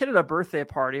little kid at a birthday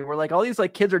party where all these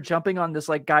kids are jumping on this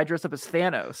guy dressed up as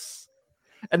Thanos,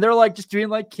 and they're just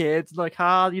doing kids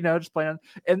just playing.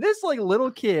 And this little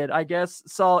kid, I guess,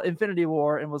 saw Infinity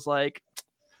War and was like,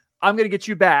 "I'm gonna get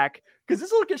you back," because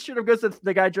this little kid straight up goes to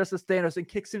the guy dressed as Thanos and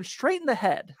kicks him straight in the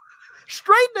head,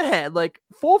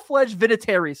 full-fledged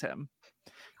Vinatieri's him.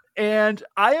 And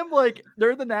I am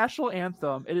they're the national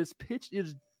anthem. It is pitched. It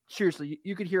is. Seriously,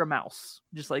 you could hear a mouse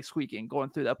just squeaking going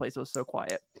through that place. It was so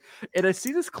quiet. And I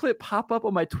see this clip pop up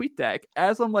on my tweet deck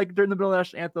as I'm during the middle of the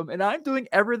national anthem, and I'm doing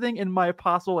everything in my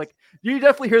possible. You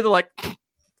definitely hear the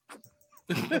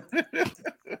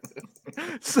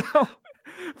So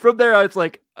from there, I was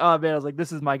oh man, I was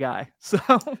this is my guy. So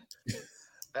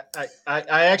I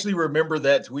actually remember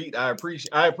that tweet. I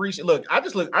appreciate. Look, I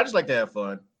just like to have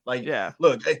fun.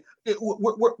 Look,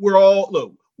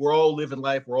 we're all living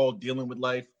life. We're all dealing with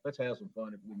life. Let's have some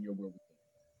fun when you're where we can.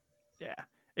 Yeah,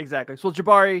 exactly. So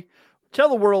Jabari, tell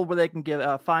the world where they can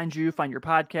find you, find your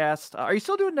podcast. Are you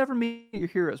still doing Never Meet Your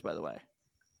Heroes, by the way?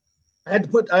 I had to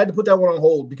put that one on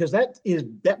hold because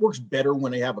that works better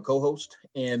when they have a co-host,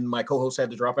 and my co-host had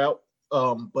to drop out.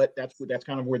 But that's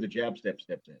kind of where the jab steps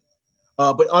in.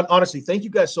 But honestly, thank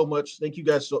you guys so much. Thank you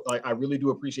guys. I really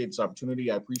do appreciate this opportunity.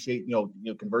 I appreciate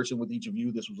conversing with each of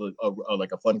you. This was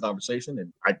a fun conversation,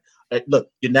 and I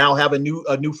look, you now have a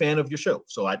new fan of your show.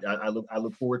 So I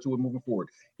look forward to it moving forward.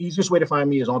 Easiest way to find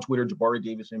me is on Twitter, Jabari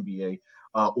Davis NBA,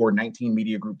 or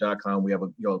 19mediagroup.com. We have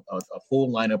a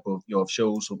full lineup of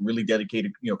shows, some really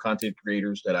dedicated content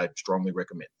creators that I strongly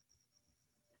recommend.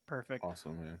 Perfect.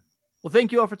 Awesome, man. Well,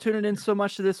 thank you all for tuning in so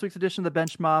much to this week's edition of the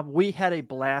Bench Mob. We had a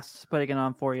blast putting it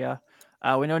on for you.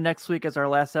 We know next week is our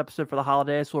last episode for the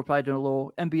holidays, so we'll probably do a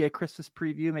little NBA Christmas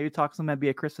preview, maybe talk some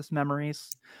NBA Christmas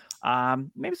memories,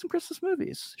 maybe some Christmas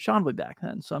movies. Sean will be back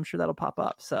then, so I'm sure that'll pop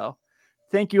up. So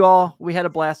thank you all. We had a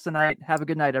blast tonight. Have a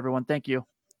good night, everyone. Thank you.